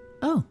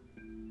 Oh.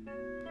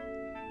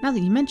 Now that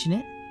you mention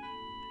it.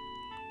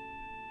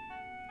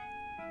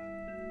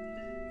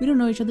 We don't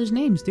know each other's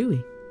names, do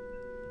we?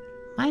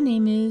 My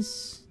name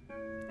is...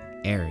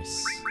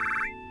 Eris.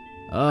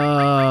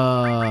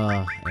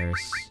 Oh,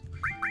 Eris.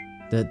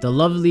 The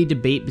lovely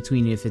debate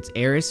between if it's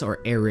Eris or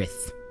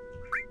Aerith.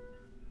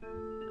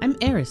 I'm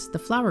Eris, the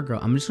flower girl.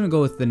 I'm just gonna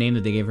go with the name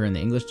that they gave her in the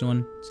English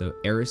one. So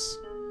Eris.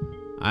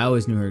 I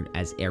always knew her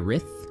as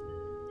Aerith,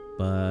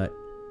 but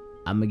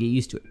I'm gonna get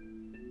used to it.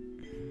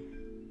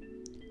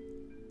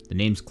 The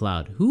name's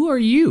Cloud. Who are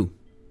you?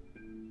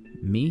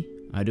 Me?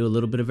 I do a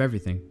little bit of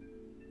everything.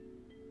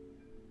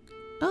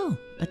 Oh,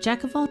 a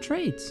jack of all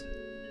trades.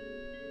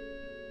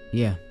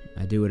 Yeah,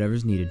 I do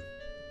whatever's needed.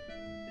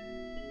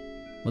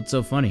 What's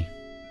so funny?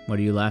 What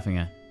are you laughing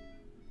at?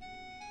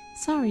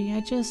 Sorry,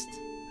 I just...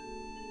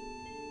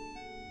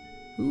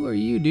 Who are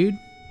you, dude?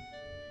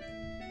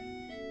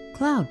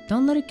 Cloud,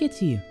 don't let it get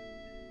to you.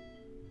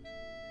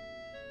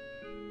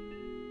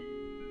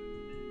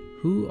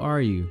 Who are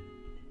you?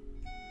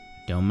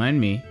 Don't mind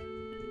me.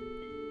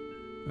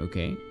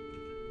 Okay.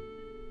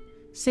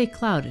 Say,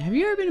 Cloud, have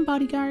you ever been a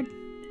bodyguard?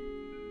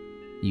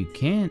 You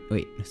can't...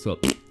 Wait, so...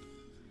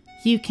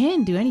 You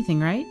can do anything,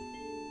 right?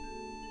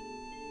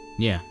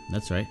 Yeah,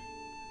 that's right.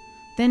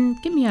 Then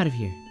get me out of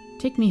here.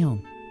 Take me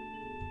home.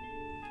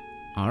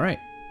 Alright.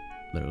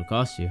 But it'll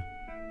cost you.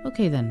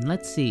 Okay then,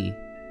 let's see.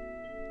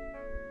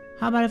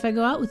 How about if I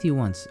go out with you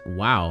once?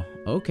 Wow,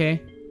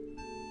 okay.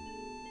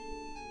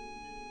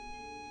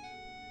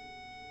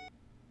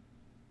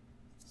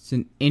 It's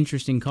an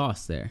interesting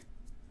cost there.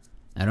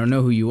 I don't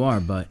know who you are,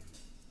 but...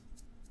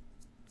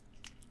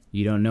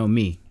 You don't know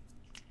me.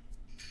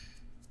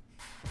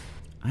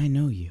 I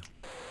know you.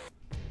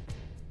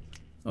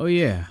 Oh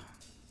yeah,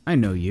 I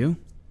know you.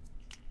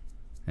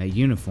 That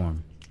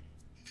uniform.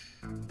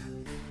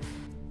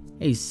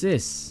 Hey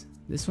sis,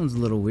 this one's a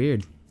little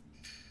weird.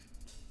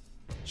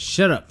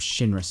 Shut up,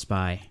 Shinra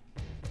spy.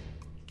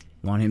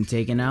 Want him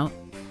taken out?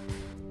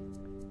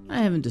 I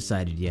haven't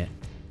decided yet.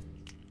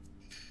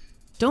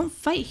 Don't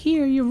fight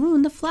here, you'll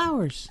ruin the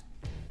flowers.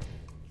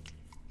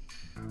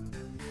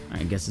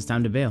 I guess it's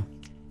time to bail.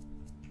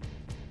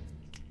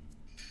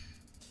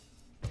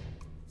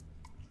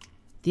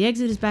 The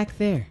exit is back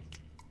there.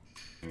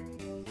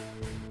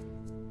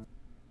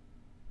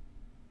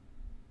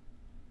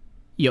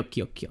 Yuck,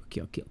 yuck, yuck,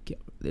 yuck, yuck, yuck.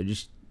 They're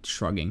just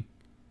shrugging.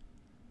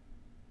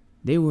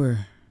 They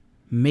were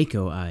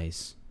Mako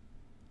eyes.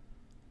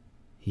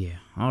 Yeah,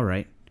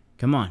 alright.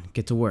 Come on,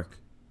 get to work.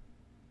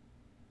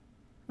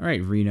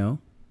 Alright, Reno.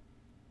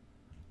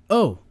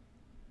 Oh!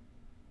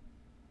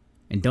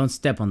 And don't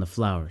step on the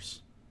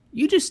flowers.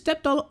 You just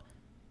stepped all...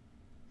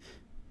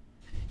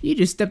 You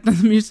just stepped on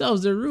them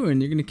yourselves. They're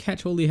ruined. You're gonna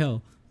catch holy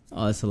hell.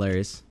 Oh, that's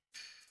hilarious.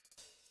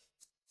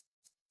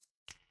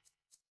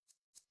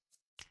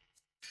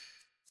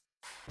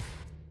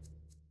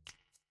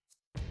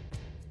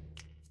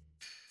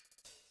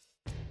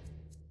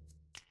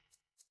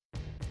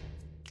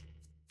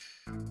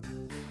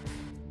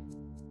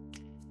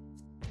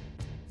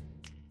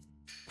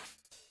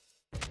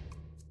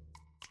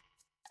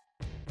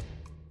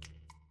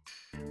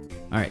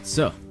 Alright,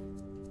 so.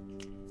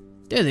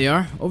 There they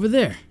are, over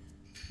there.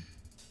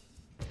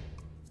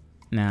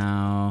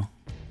 Now...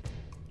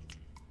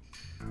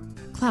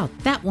 Cloud,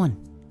 that one.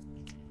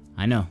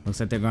 I know, looks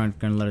like they're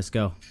gonna let us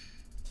go.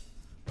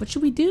 What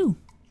should we do?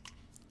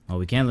 Well,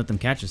 we can't let them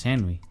catch us,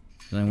 can we?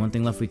 There's only one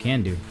thing left we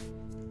can do.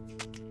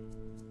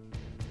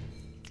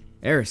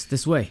 Eris,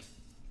 this way.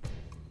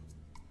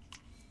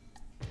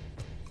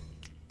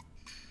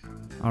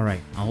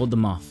 Alright, I'll hold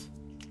them off.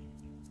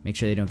 Make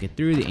sure they don't get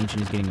through. The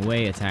ancient is getting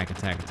away. Attack,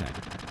 attack, attack.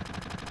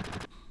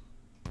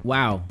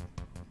 Wow.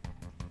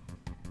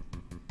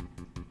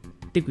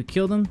 Think we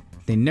killed them?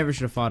 They never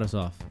should have fought us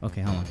off.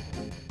 Okay, hold on.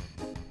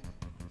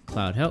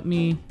 Cloud, help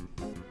me.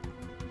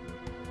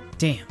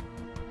 Damn.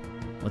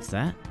 What's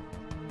that?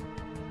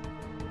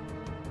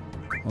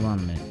 Hold on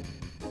a minute.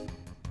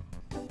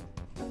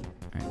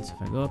 Alright, so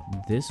if I go up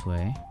this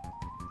way...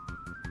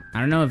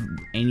 I don't know if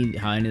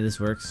how any of this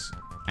works.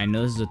 I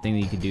know this is a thing that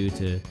you could do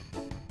to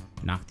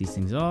knock these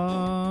things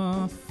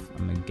off.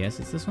 I'm gonna guess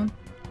it's this one.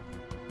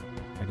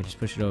 I could just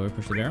push it over,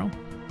 push the barrel.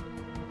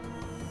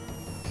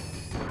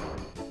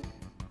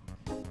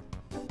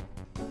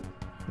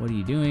 What are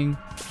you doing?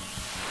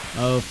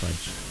 Oh,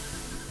 fudge.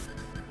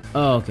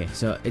 Oh, okay.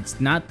 So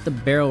it's not the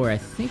barrel where I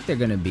think they're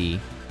gonna be.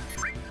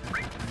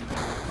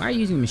 Why are you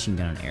using a machine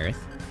gun on Aerith?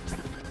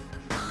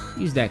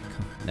 Use that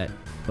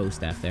bow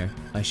staff there.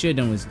 What I should have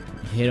done was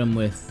hit him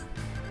with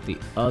the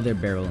other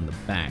barrel in the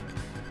back.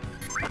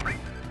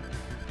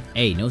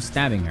 Hey, no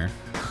stabbing her.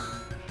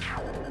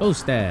 Oh,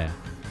 stab.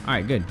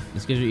 Alright, good.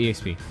 This gives her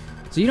EXP.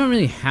 So you don't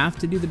really have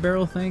to do the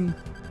barrel thing.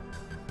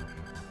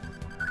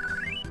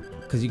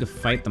 Because you could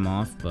fight them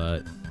off,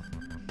 but...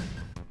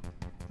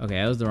 Okay,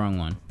 that was the wrong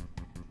one.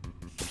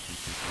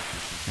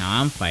 Now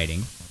I'm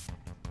fighting.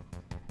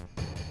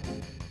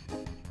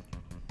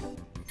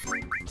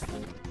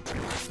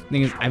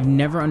 Thing is, I've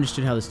never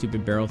understood how the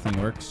stupid barrel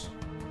thing works.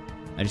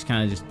 I just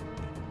kind of just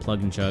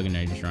plug and chug and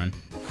I just run.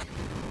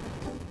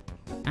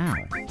 Ow.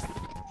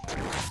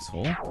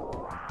 Asshole.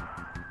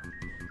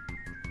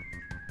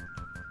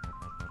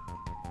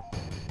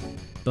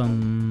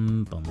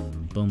 Bum,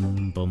 bum,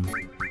 bum, bum.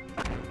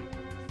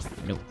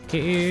 I don't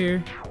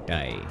care.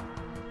 Die.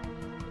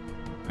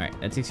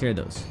 Alright, that takes care of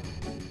those. So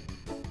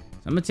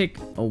I'm gonna take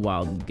a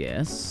wild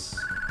guess.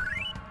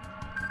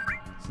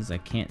 Since I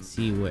can't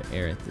see what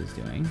Aerith is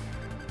doing.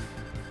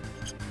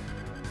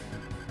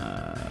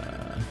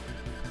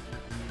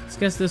 Let's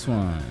guess this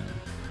one.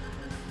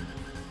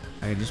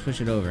 I can just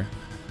push it over.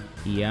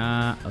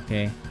 Yeah,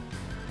 okay.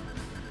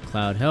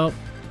 Cloud help?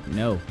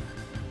 No.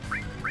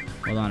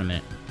 Hold on a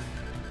minute.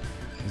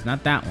 It's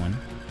not that one.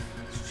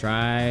 Let's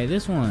try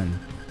this one.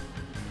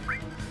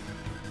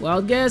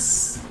 Wild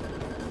guess.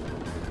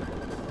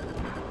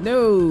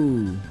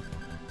 No.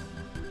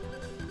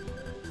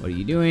 What are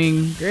you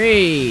doing?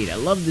 Great. I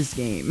love this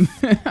game.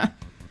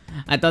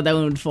 I thought that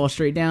one would fall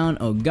straight down.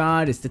 Oh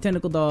god, it's the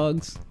tentacle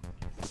dogs.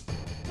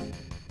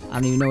 I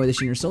don't even know where the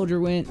Shinra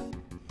soldier went.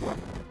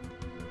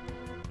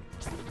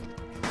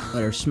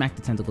 Let her smack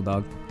the tentacle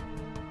dog.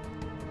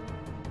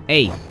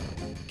 Hey,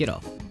 get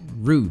off.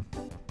 Rude.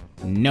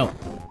 No.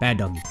 Bad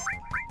doggy.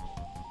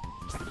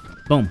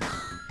 Boom.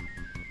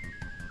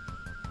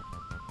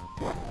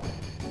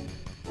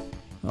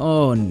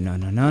 Oh, no,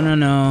 no, no, no,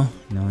 no.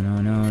 No,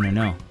 no, no, no,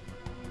 no.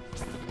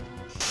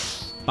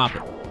 Pop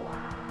it.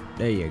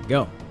 There you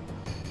go.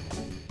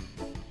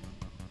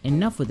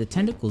 Enough with the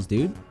tentacles,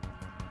 dude.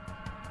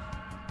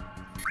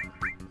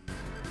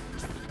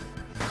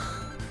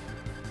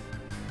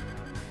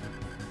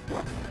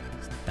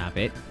 Stop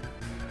it.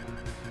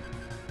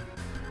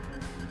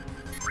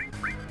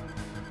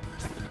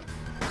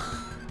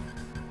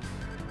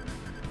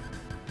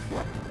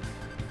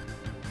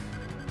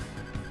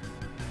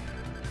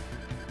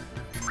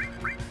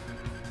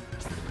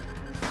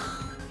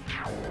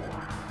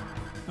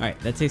 Alright,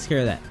 that takes care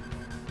of that.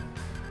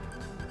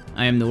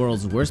 I am the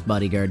world's worst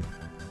bodyguard.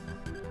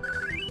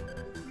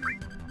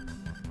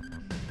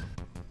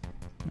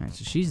 Alright,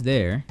 so she's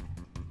there.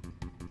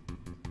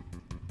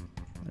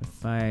 What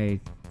if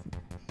I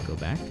go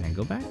back? Can I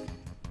go back?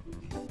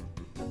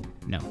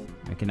 No,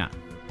 I cannot.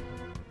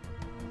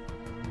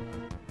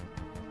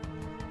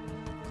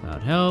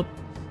 Cloud help.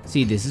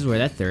 See, this is where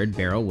that third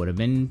barrel would have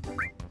been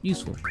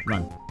useful.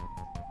 Run.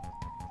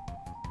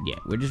 Yeah,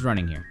 we're just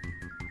running here.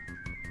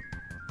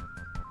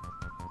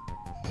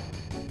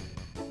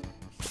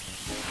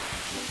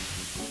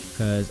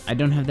 Because I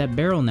don't have that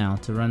barrel now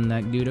to run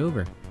that dude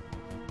over.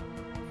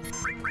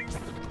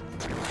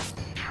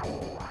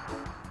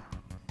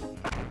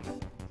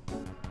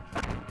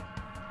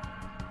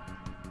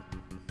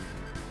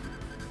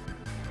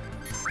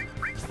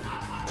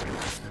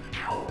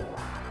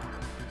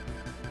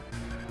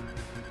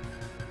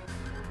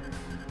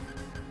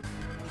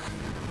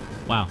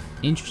 Wow,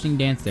 interesting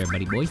dance there,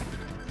 buddy boy.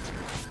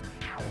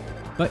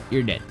 But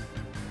you're dead.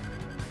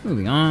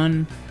 Moving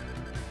on.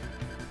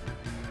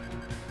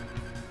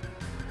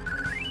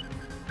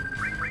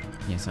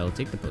 Yes, I will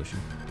take the potion.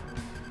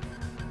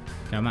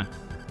 Come on.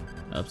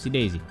 Upsy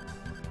daisy.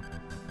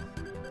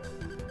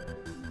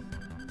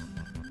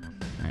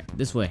 Alright,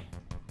 this way.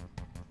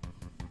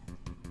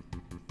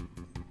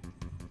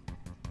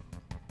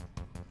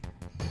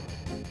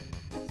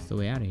 It's the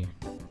way out of here.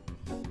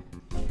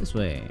 This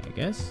way, I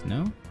guess?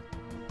 No?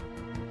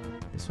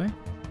 This way?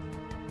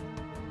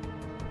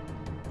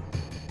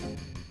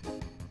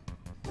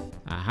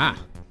 Aha!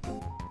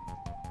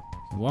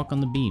 Walk on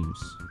the beams.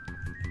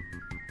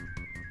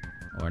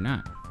 Or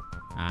not.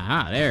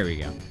 Aha, there we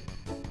go.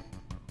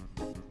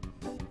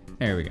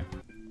 There we go.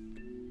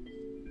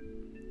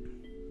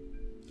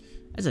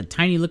 That's a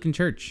tiny looking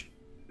church.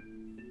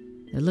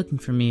 They're looking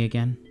for me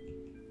again.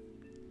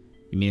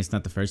 You mean it's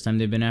not the first time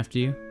they've been after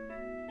you?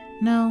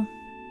 No.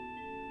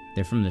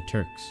 They're from the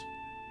Turks.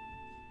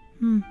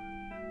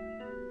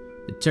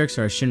 The Turks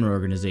are a Shinra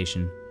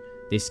organization.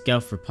 They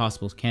scout for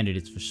possible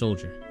candidates for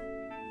soldier.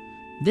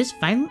 This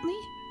violently?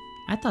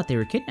 I thought they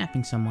were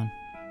kidnapping someone.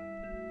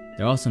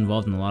 They're also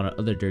involved in a lot of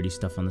other dirty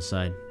stuff on the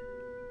side.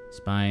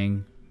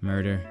 Spying,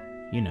 murder,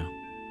 you know.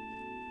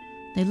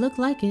 They look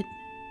like it.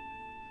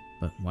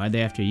 But why are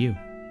they after you?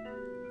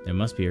 There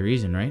must be a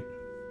reason, right?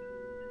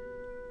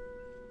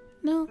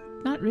 No,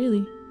 not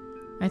really.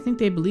 I think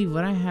they believe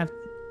what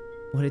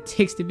it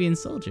takes to be a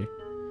soldier.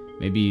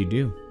 Maybe you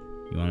do.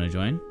 You want to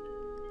join?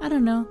 I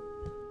don't know.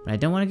 But I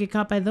don't want to get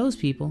caught by those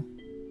people.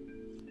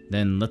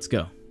 Then let's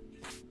go.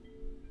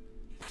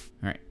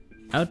 Alright,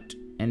 out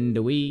and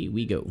away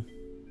we go.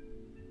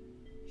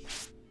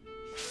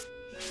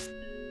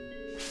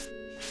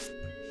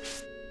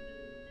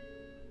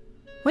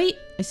 Wait!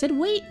 I said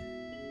wait!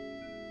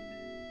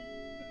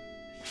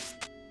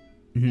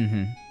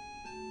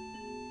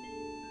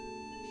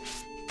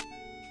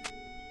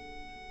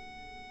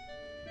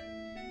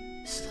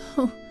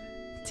 Slow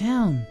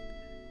down.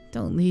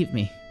 Don't leave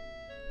me.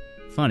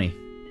 Funny.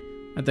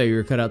 I thought you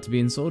were cut out to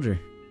be a soldier.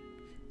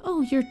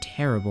 Oh, you're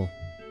terrible.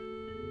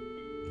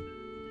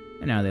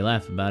 And now they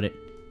laugh about it.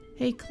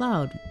 Hey,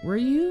 Cloud, were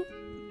you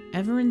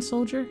ever in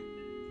Soldier?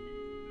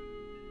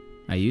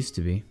 I used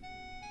to be.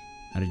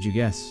 How did you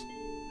guess?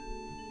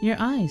 Your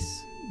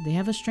eyes, they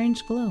have a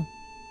strange glow.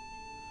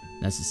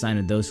 That's the sign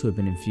of those who have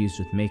been infused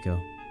with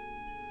Mako.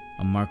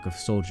 A mark of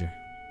Soldier.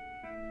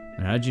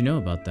 And how did you know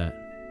about that?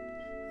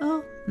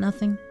 Oh,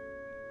 nothing.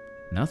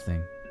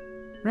 Nothing.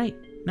 Right,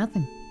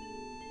 nothing.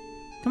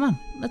 Come on,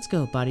 let's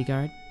go,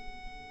 bodyguard.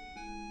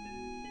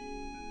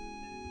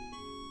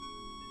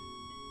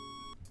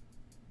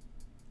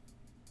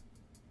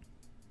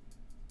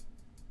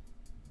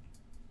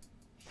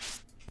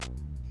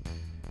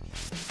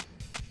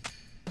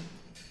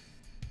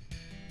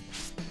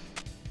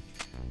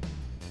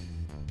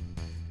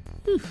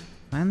 Whew,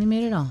 finally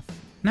made it off.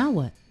 Now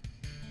what?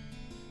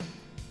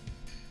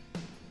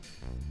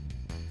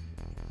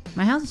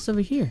 My house is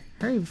over here.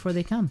 Hurry before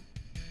they come.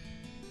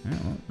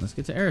 Alright, well, let's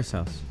get to Aerith's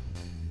house.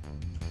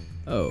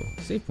 Oh,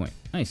 save point.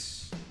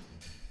 Nice.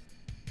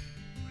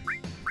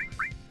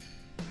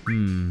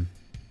 You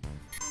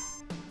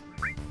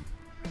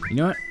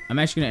know what? I'm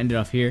actually going to end it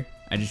off here.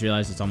 I just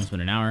realized it's almost been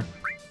an hour.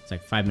 It's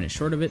like 5 minutes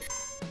short of it.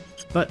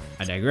 But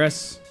I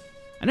digress.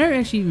 I never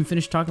actually even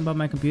finished talking about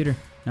my computer,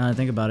 now that I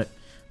think about it.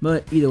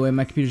 But either way,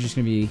 my computer's just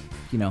going to be,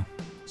 you know,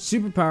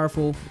 super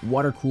powerful,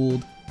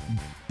 water-cooled,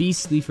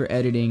 beastly for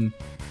editing,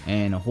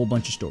 and a whole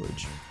bunch of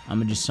storage. I'm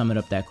going to just sum it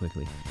up that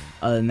quickly.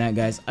 Other than that,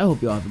 guys, I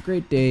hope you all have a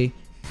great day.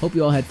 Hope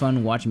you all had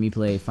fun watching me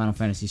play Final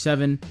Fantasy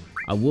VII.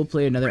 I will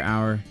play another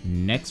hour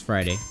next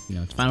Friday. You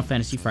know, it's Final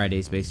Fantasy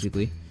Fridays,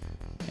 basically.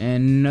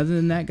 And other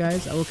than that,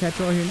 guys, I will catch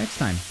you all here next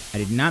time. I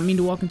did not mean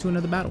to walk into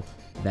another battle.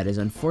 That is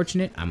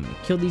unfortunate. I'm going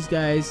to kill these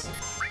guys,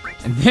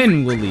 and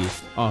then we'll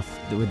leave off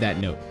with that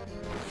note.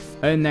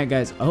 Other than that,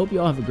 guys, I hope you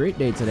all have a great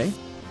day today.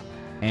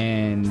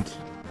 And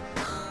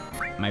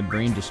my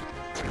brain just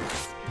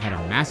had a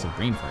massive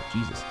brain fart.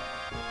 Jesus.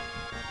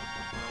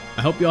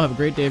 I hope you all have a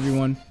great day,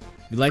 everyone.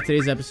 If you liked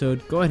today's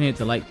episode, go ahead and hit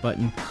the like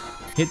button.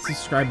 Hit the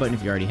subscribe button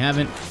if you already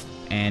haven't.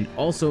 And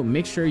also,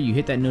 make sure you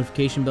hit that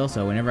notification bell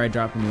so whenever I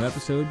drop a new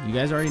episode, you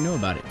guys already know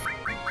about it.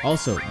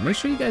 Also, make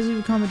sure you guys leave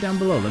a comment down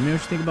below. Let me know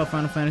what you think about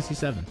Final Fantasy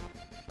VII.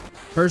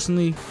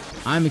 Personally,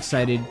 I'm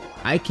excited.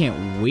 I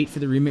can't wait for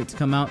the remake to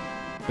come out.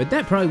 But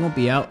that probably won't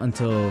be out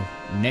until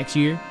next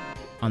year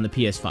on the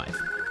PS5.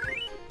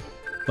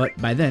 But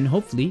by then,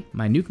 hopefully,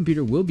 my new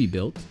computer will be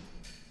built.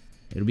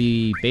 It'll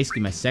be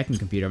basically my second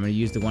computer. I'm going to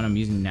use the one I'm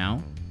using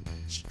now,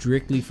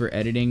 strictly for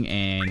editing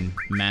and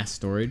mass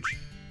storage.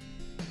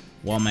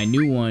 While my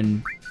new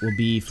one will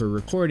be for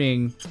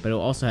recording, but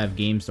it'll also have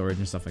game storage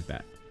and stuff like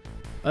that.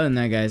 Other than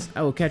that, guys,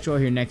 I will catch you all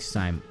here next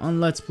time on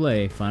Let's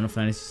Play Final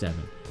Fantasy VII.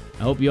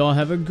 I hope you all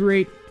have a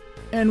great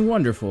and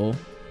wonderful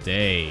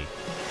day.